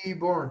born? he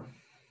born?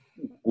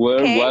 Where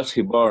Okay. was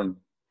he born?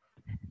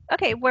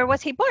 Okay, where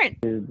was he born?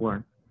 He was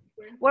born.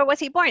 Where was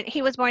he born?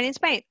 He was born in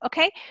Spain.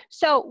 Okay,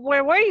 so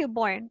where were you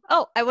born?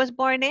 Oh, I was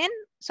born in.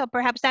 So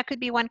perhaps that could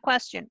be one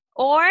question.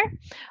 Or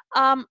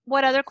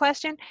what other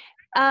question?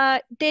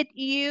 Did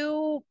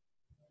you,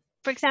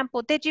 for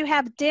example, did you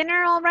have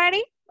dinner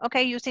already?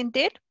 Okay, using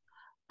did.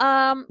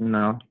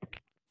 No.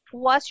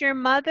 Was your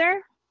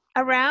mother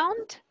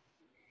around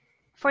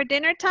for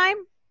dinner time?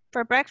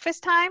 For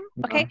breakfast time?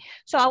 Okay,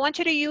 so I want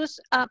you to use,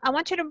 I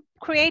want you to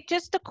create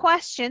just the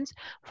questions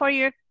for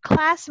your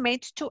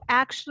classmates to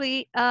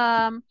actually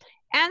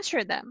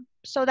answer them.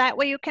 So that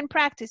way you can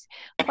practice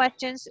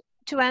questions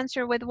to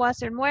answer with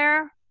was and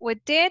where, with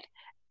did,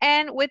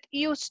 and with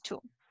used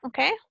to,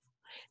 okay?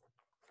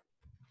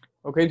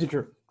 Okay,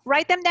 teacher.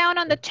 Write them down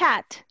on the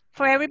chat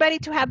for everybody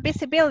to have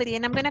visibility,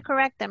 and I'm gonna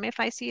correct them if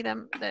I see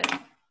them.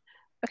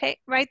 Okay,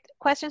 write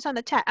questions on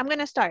the chat. I'm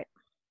gonna start.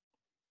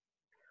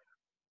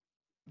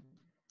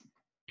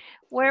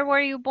 Where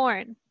were you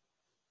born?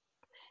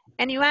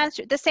 And you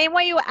answer. The same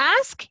way you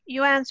ask,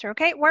 you answer,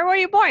 okay? Where were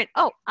you born?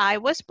 Oh, I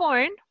was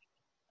born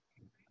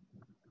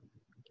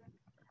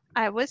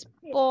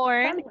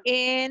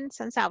in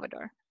San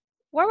Salvador.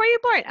 Where were you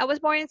born? I was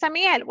born in San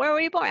Miguel. Where were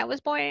you born? I was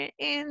born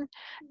in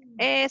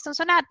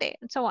Sonsonate,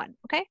 and so on,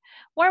 okay?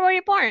 Where were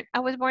you born?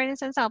 I was born in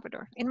San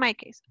Salvador, in my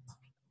case.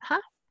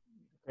 Huh?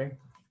 Okay.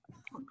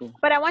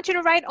 But I want you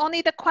to write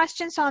only the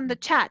questions on the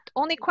chat,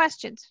 only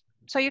questions.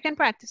 So you can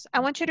practice. I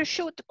want you to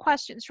shoot the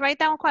questions, write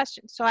down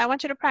questions. So I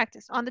want you to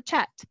practice on the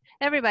chat.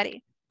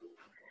 Everybody,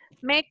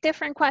 make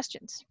different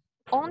questions.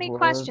 Only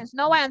questions,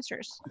 no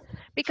answers.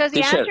 Because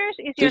the Teacher, answers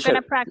is you're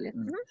gonna practice.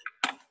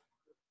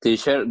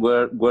 Teacher,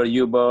 were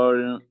you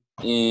born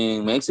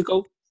in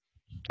Mexico?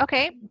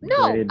 Okay,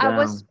 no, I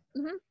was,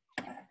 down.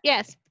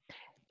 Yes,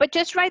 but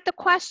just write the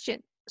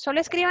question.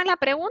 Solo escriban la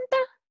pregunta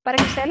para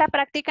que ustedes la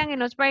practican en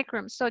los break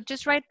rooms. So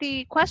just write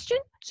the question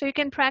so you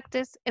can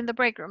practice in the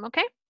break room,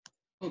 okay?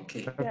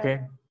 Okay.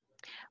 Okay.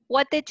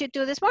 What did you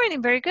do this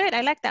morning? Very good. I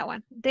like that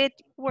one.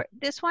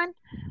 This one?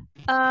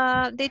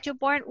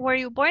 Were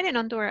you born in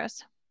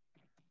Honduras?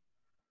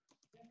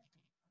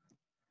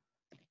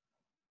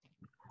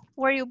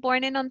 Were you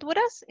born in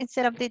Honduras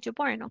instead of did you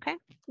born, okay?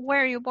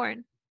 Where are you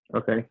born?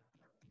 Okay.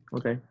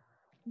 Okay.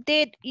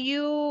 Did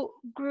you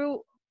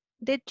grow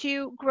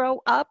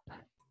up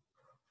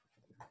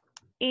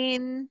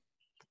in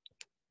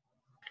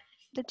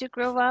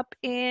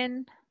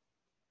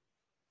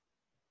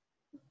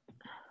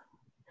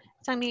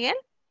San Miguel?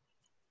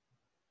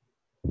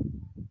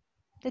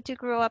 Did you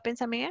grow up in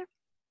San Miguel?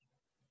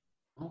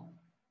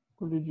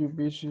 Who did you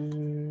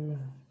visit?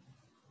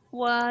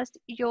 Was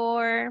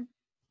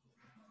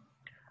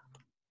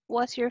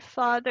your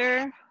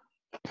father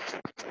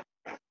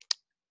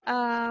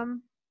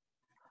home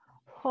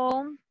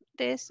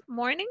this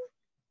morning?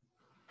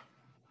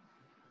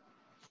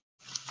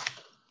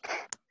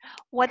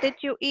 What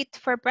did you eat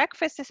for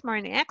breakfast this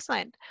morning?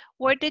 Excellent.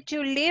 Where did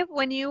you live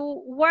when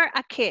you were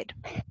a kid?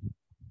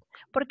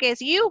 Porque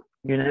es you.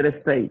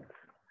 United States.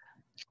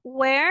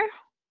 Where?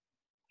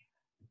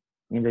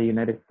 In the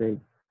United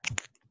States.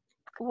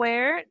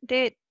 Where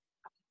did,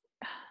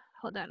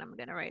 hold on, I'm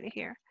gonna write it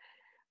here.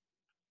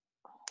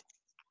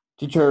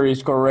 Teacher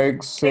is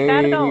correct. Say,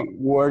 Ricardo.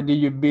 where did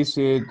you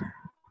visit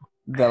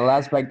the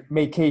last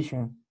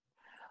vacation?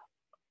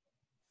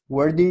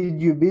 Where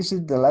did you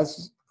visit the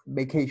last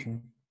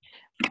vacation?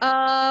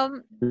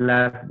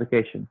 Last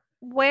vacation.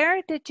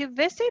 Where did you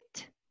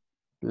visit?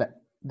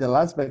 The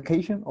last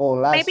vacation or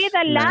Maybe last?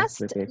 the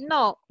Last last, vacation.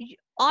 no,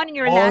 on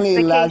your last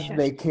Only last vacation.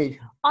 vacation.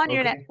 On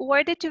your Okay.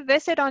 where did you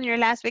visit on your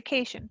last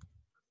vacation?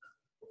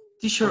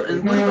 Teacher,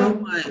 and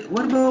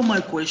what about my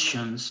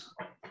questions?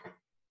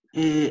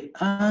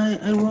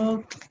 I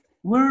wrote,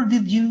 where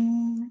did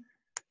you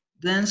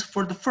dance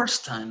for the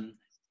first time?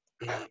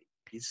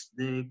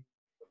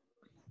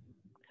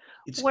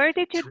 Where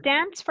did you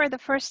dance for the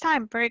first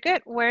time? Very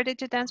good. Where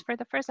did you dance for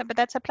the first time? But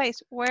that's a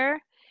place. Where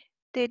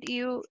did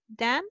you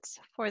dance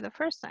for the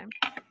first time?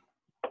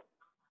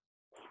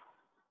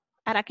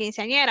 At a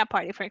quinceañera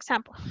party, for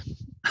example.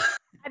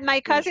 At my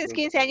cousin's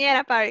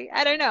quinceañera party.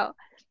 I don't know,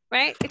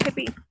 right? It could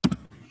be.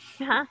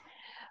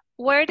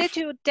 Where did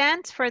you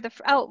dance for the?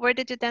 Where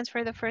did you dance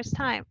for the first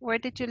time? Where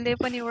did you live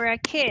when you were a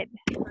kid?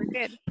 Very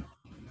good.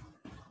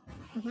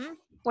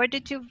 Where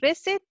did you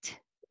visit?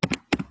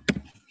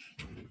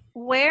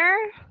 Where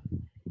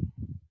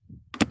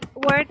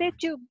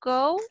did you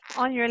go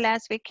on your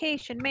last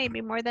vacation?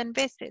 Maybe more than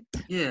visit.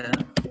 Yeah.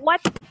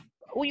 What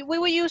we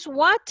will use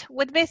what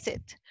with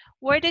visit.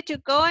 Where did you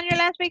go on your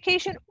last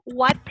vacation?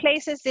 What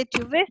places did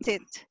you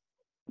visit?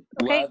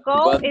 Okay,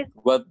 What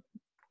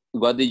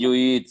did you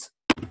eat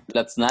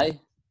last night?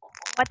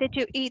 What did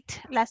you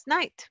eat last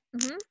night?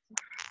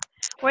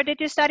 Where did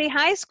you study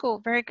high school?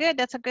 Very good.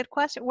 That's a good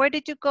question. Where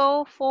did he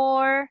go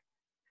for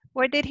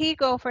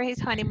his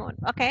honeymoon?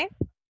 Okay,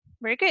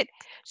 very good.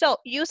 So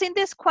using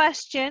these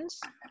questions,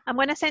 I'm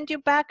going to send you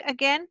back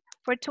again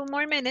for 2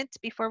 more minutes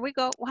before we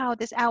go. Wow,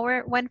 this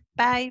hour went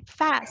by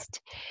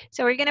fast.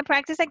 So we're going to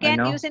practice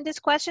again using these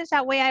questions.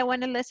 That way I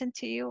want to listen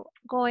to you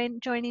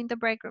joining the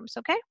break rooms,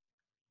 okay?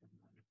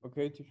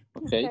 Okay, teacher.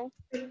 Okay.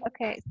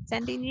 Okay,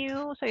 sending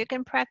you so you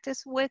can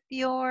practice with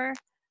your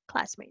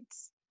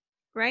classmates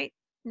right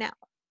now.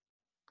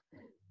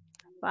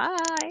 Bye.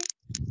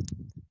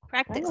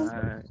 Practice.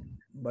 Bye.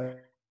 Bye.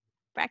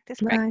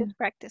 Practice, Bye. practice,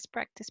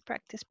 practice, practice,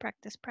 practice,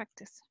 practice,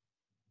 practice.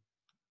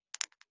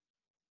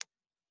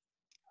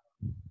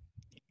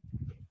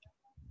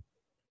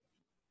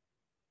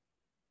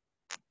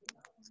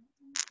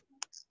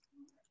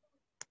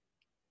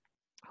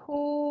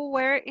 Who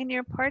were in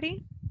your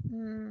party?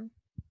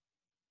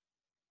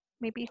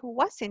 Maybe who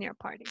was in your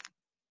party?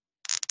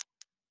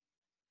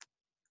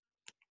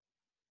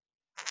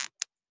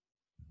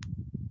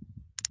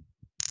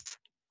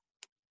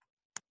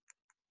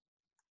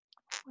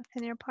 What's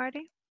in your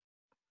party?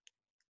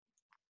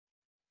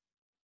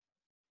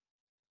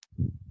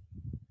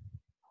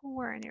 Who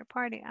were in your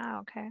party?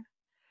 Okay.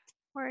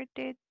 Where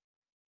did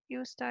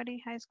you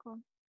study high school?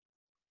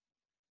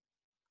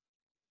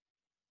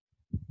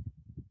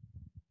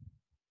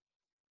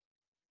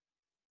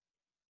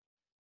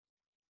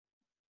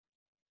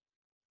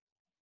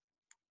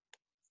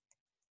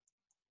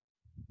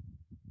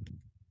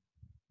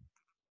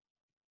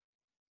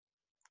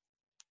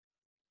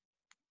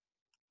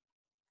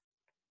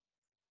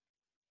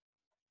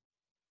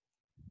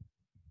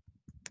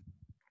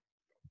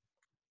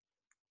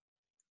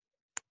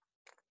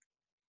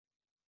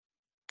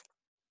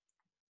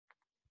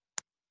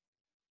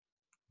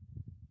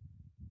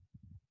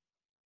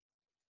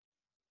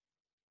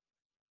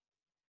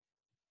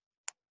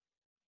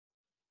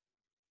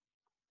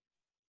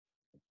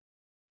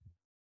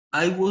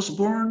 I was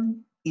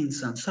born in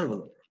San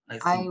Salvador, I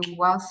think. I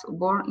was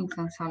born in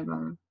San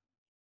Salvador.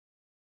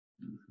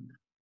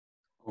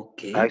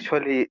 Okay.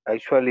 Actually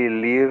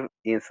live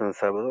in San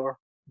Salvador.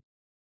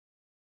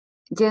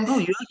 Yes.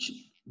 No,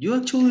 you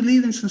actually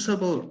live in San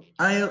Salvador.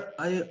 I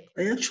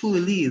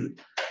actually live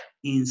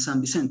in San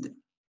Vicente.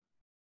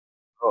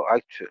 Oh,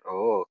 actually,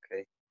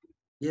 okay.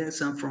 Yes,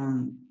 I'm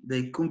from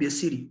the Cumbia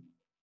city.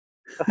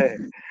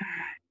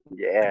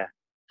 Yeah.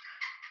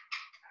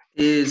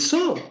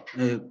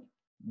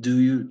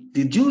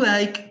 Did you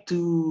like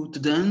to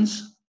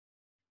dance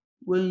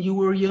when you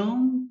were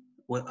young?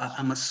 Well,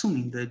 I'm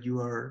assuming that you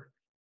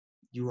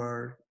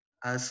are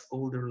as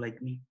older like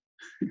me.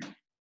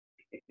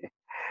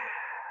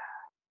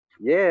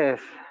 Yes.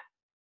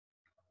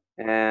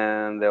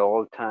 And the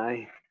old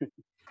time.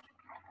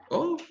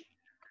 Oh.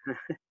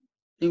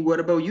 And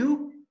what about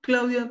you,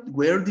 Claudia?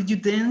 Where did you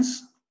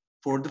dance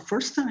for the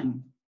first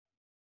time?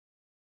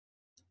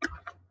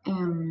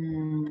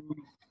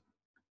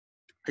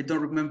 I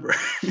don't remember.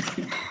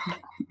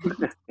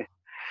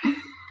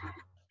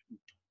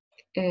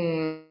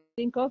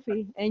 Drink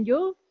coffee. And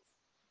you?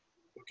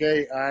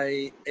 Okay,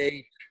 I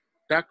ate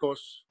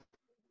tacos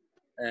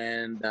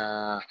and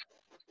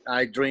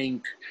I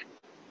drink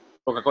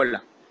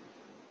Coca-Cola.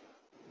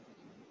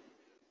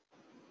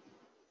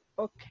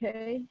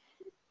 Okay.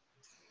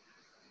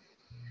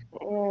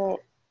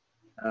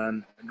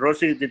 And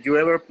Rosie, did you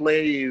ever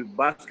play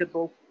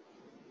basketball?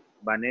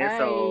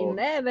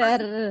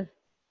 Vanessa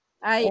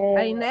I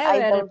I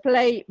never don't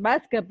play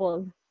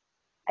basketball.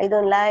 I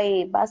don't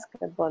like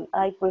basketball.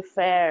 I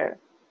prefer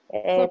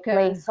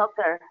play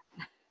soccer.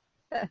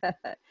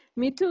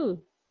 Me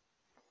too.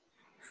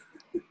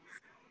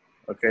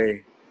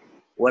 Okay.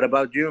 What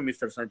about you,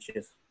 Mr.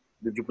 Sanchez?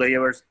 Did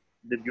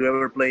you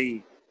ever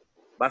play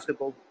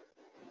basketball?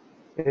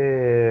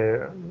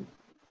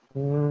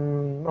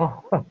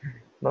 No,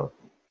 no.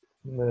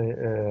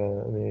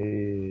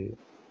 Mi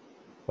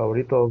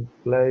favorito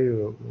play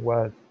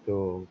was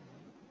to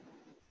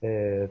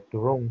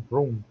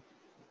run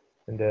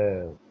in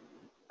the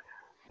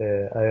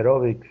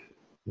aerobics.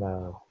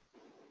 Now,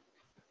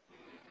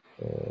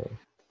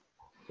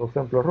 for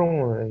example,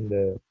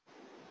 run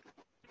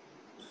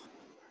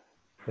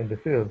in the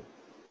field.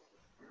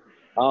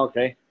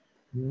 Okay.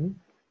 Mhm.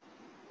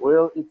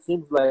 Well, it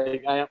seems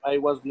like I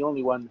was the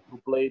only one who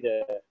played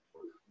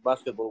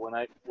basketball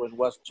when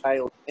was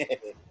child.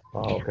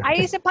 Oh, okay. I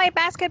used to play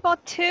basketball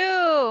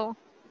too.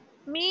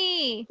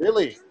 Me.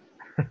 Really?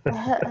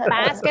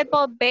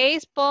 Basketball,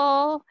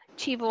 baseball,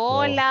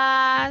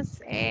 chibolas,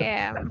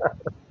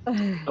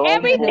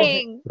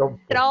 everything.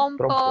 Trompo.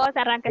 Trompos,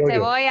 arranque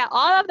Yo-yo. cebolla,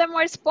 all of them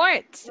were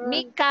sports.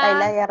 Mika,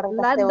 Baila y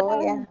arranca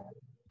cebolla.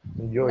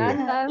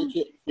 Yo-yo.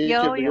 Teacher, do you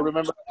yo-yo.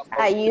 remember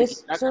I about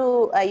used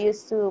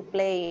tricky-taca? to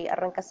play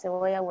arranca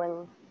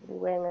cebolla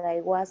when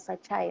I was a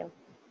child.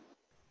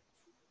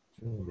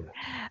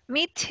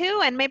 Me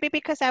too, and maybe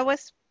because I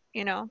was,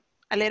 you know,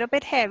 a little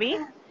bit heavy,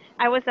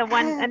 I was the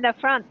one in the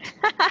front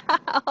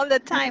all the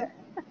time.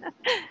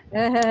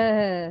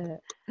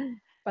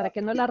 Para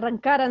que no la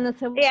arrancaran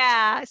ese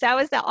Yeah, so I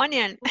was the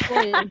onion.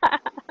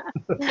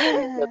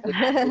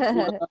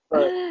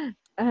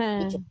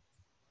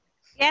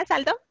 Yes,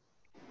 Aldo?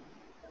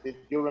 Did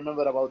you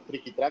remember about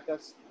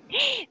tricky-tracas?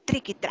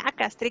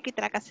 Tricky-tracas.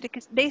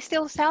 They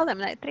still sell them,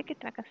 like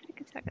tricky-tracas.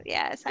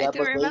 Yes, I Yeah, do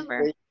but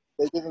remember.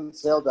 they didn't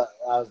sell that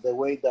as the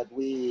way that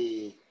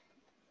we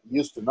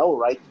used to know,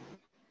 right?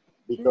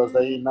 Because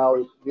they now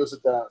use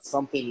it as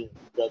something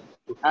that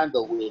to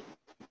handle with.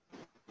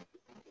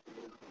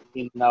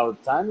 In our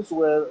times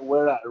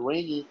were a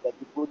ring that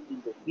you put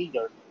in the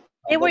finger,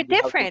 They and were then you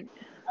have to. different.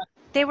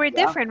 They were Yeah.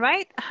 different,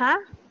 right? Huh?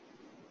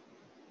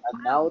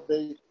 And now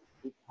it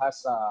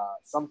has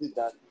something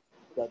that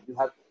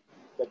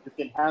you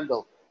can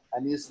handle,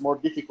 and it's more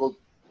difficult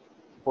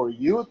for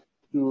you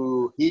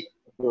to hit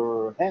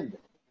your hand.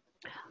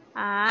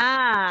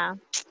 Ah,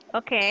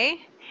 okay.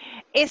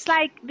 It's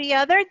like the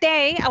other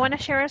day, I want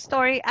to share a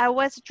story. I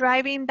was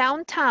driving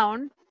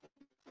downtown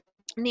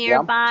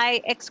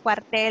nearby Ex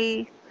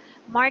Cuartel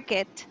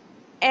Market,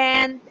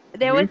 and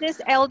there was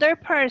this elder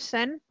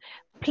person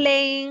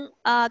playing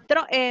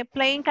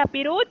playing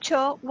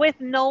capirucho with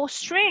no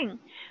string.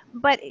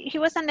 But he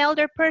was an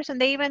elder person.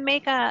 They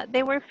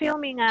were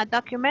filming a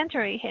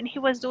documentary, and he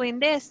was doing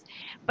this,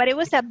 but it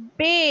was a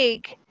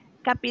big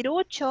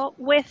capirucho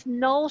with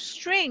no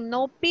string,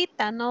 no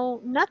pita,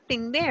 no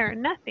nothing there,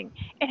 nothing.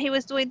 And he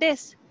was doing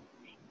this,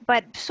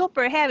 but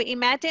super heavy.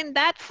 Imagine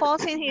that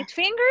falls in his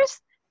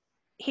fingers,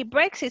 he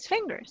breaks his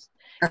fingers.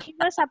 He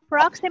was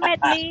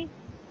approximately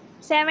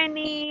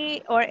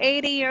 70 or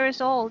 80 years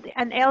old,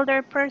 an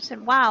elder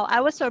person. Wow, I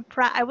was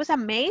surprised. I was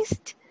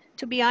amazed,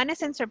 to be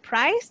honest, and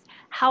surprised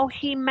how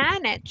he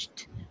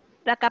managed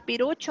the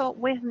capirucho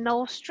with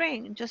no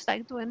string, just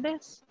like doing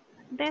this.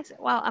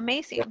 Wow,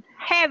 amazing.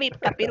 Heavy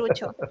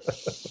capirucho.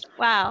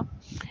 Wow.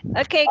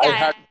 Okay,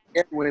 guys.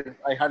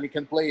 I hardly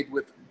can play it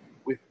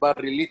with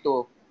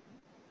barrilito.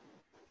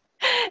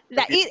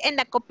 And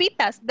the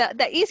copitas,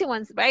 the easy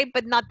ones, right?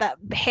 But not the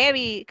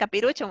heavy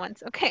capirucho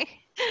ones, okay?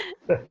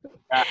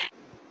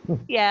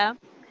 Yeah.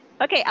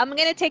 Okay, I'm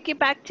gonna take you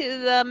back to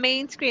the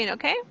main screen,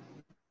 okay?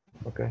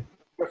 Okay.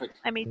 Perfect.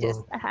 Let me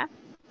just,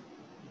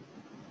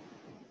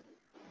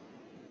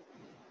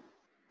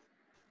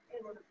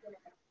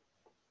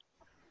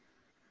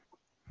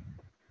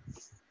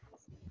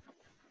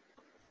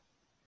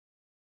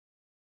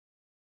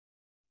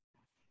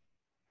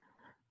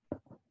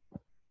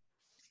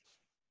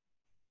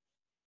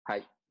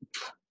 Hi.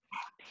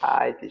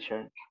 Hi,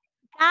 teacher.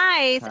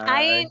 Guys,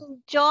 I Hi.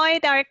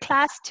 enjoyed our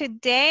class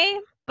today,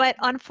 but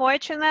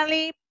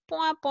unfortunately,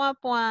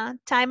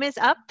 time is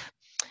up,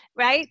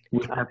 right?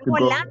 We have to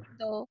go.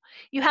 Volando.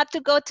 You have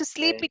to go to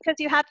sleep because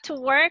you have to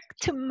work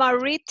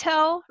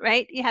tomorrow,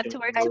 right? You have to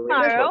work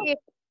tomorrow.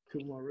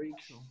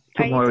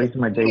 Tomorrow is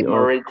my day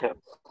off.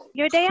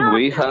 Your day off.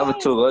 We have Yay.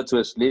 to go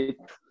to sleep.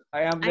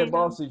 I am I the know.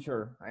 boss,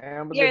 teacher. I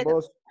am the You're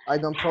boss. I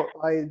don't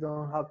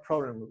have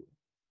problem.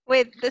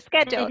 with the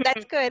schedule.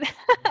 That's good.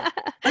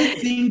 I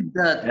think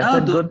that That's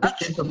a good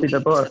thing to be the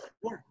boss.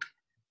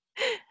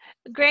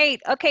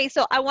 Great. Okay,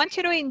 so I want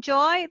you to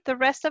enjoy the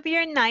rest of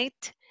your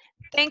night.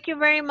 Thank you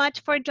very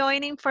much for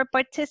joining, for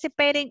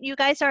participating. You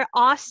guys are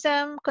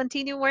awesome.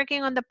 Continue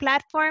working on the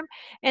platform.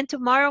 And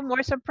tomorrow,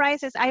 more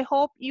surprises. I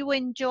hope you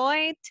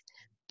enjoyed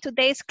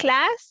today's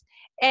class.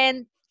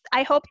 And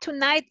I hope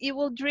tonight you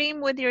will dream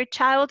with your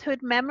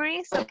childhood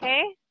memories,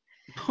 okay?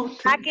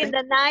 Back in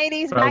the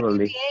 90s, back in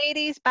the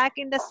 80s, back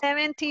in the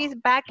 70s,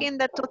 back in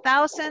the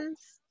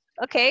 2000s.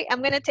 Okay, I'm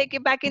going to take you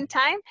back in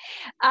time.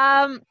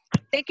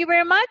 Thank you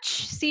very much.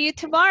 See you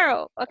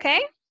tomorrow,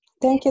 okay?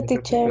 Thank you,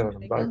 teacher.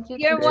 Thank you,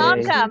 You're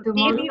teacher. See you welcome.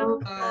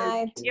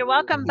 tomorrow. You're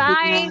welcome.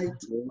 Bye.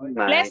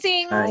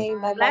 Blessings.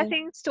 Bye.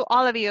 Blessings to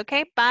all of you,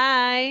 okay?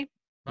 Bye.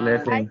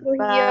 Blessings.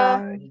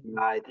 Trujillo.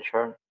 Bye,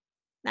 teacher.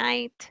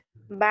 Night.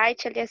 Bye,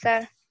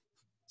 Chalezar.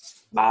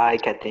 Bye,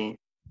 Kathy.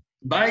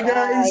 Bye,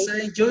 guys.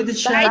 I enjoyed the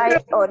chat. Bye,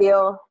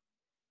 Oreo.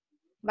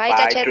 Bye,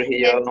 Bye, Cachete.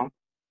 Trujillo.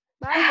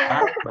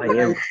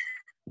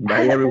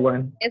 Bye,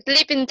 everyone.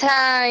 Sleeping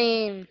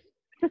time.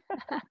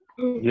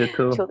 You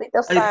too.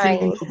 Churritos I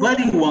think time.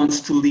 nobody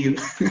wants to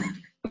leave.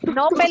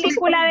 No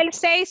película del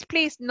 6,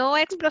 please. No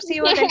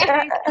explosivos del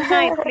 6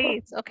 tonight,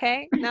 please.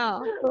 Okay?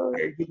 No.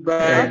 Okay,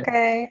 goodbye.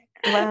 Okay.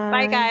 Bye,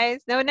 Bye.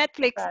 guys. No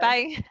Netflix.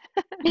 Bye.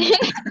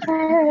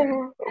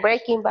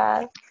 Breaking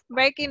Bad.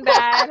 Breaking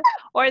Bad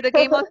or the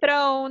Game of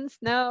Thrones.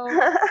 No.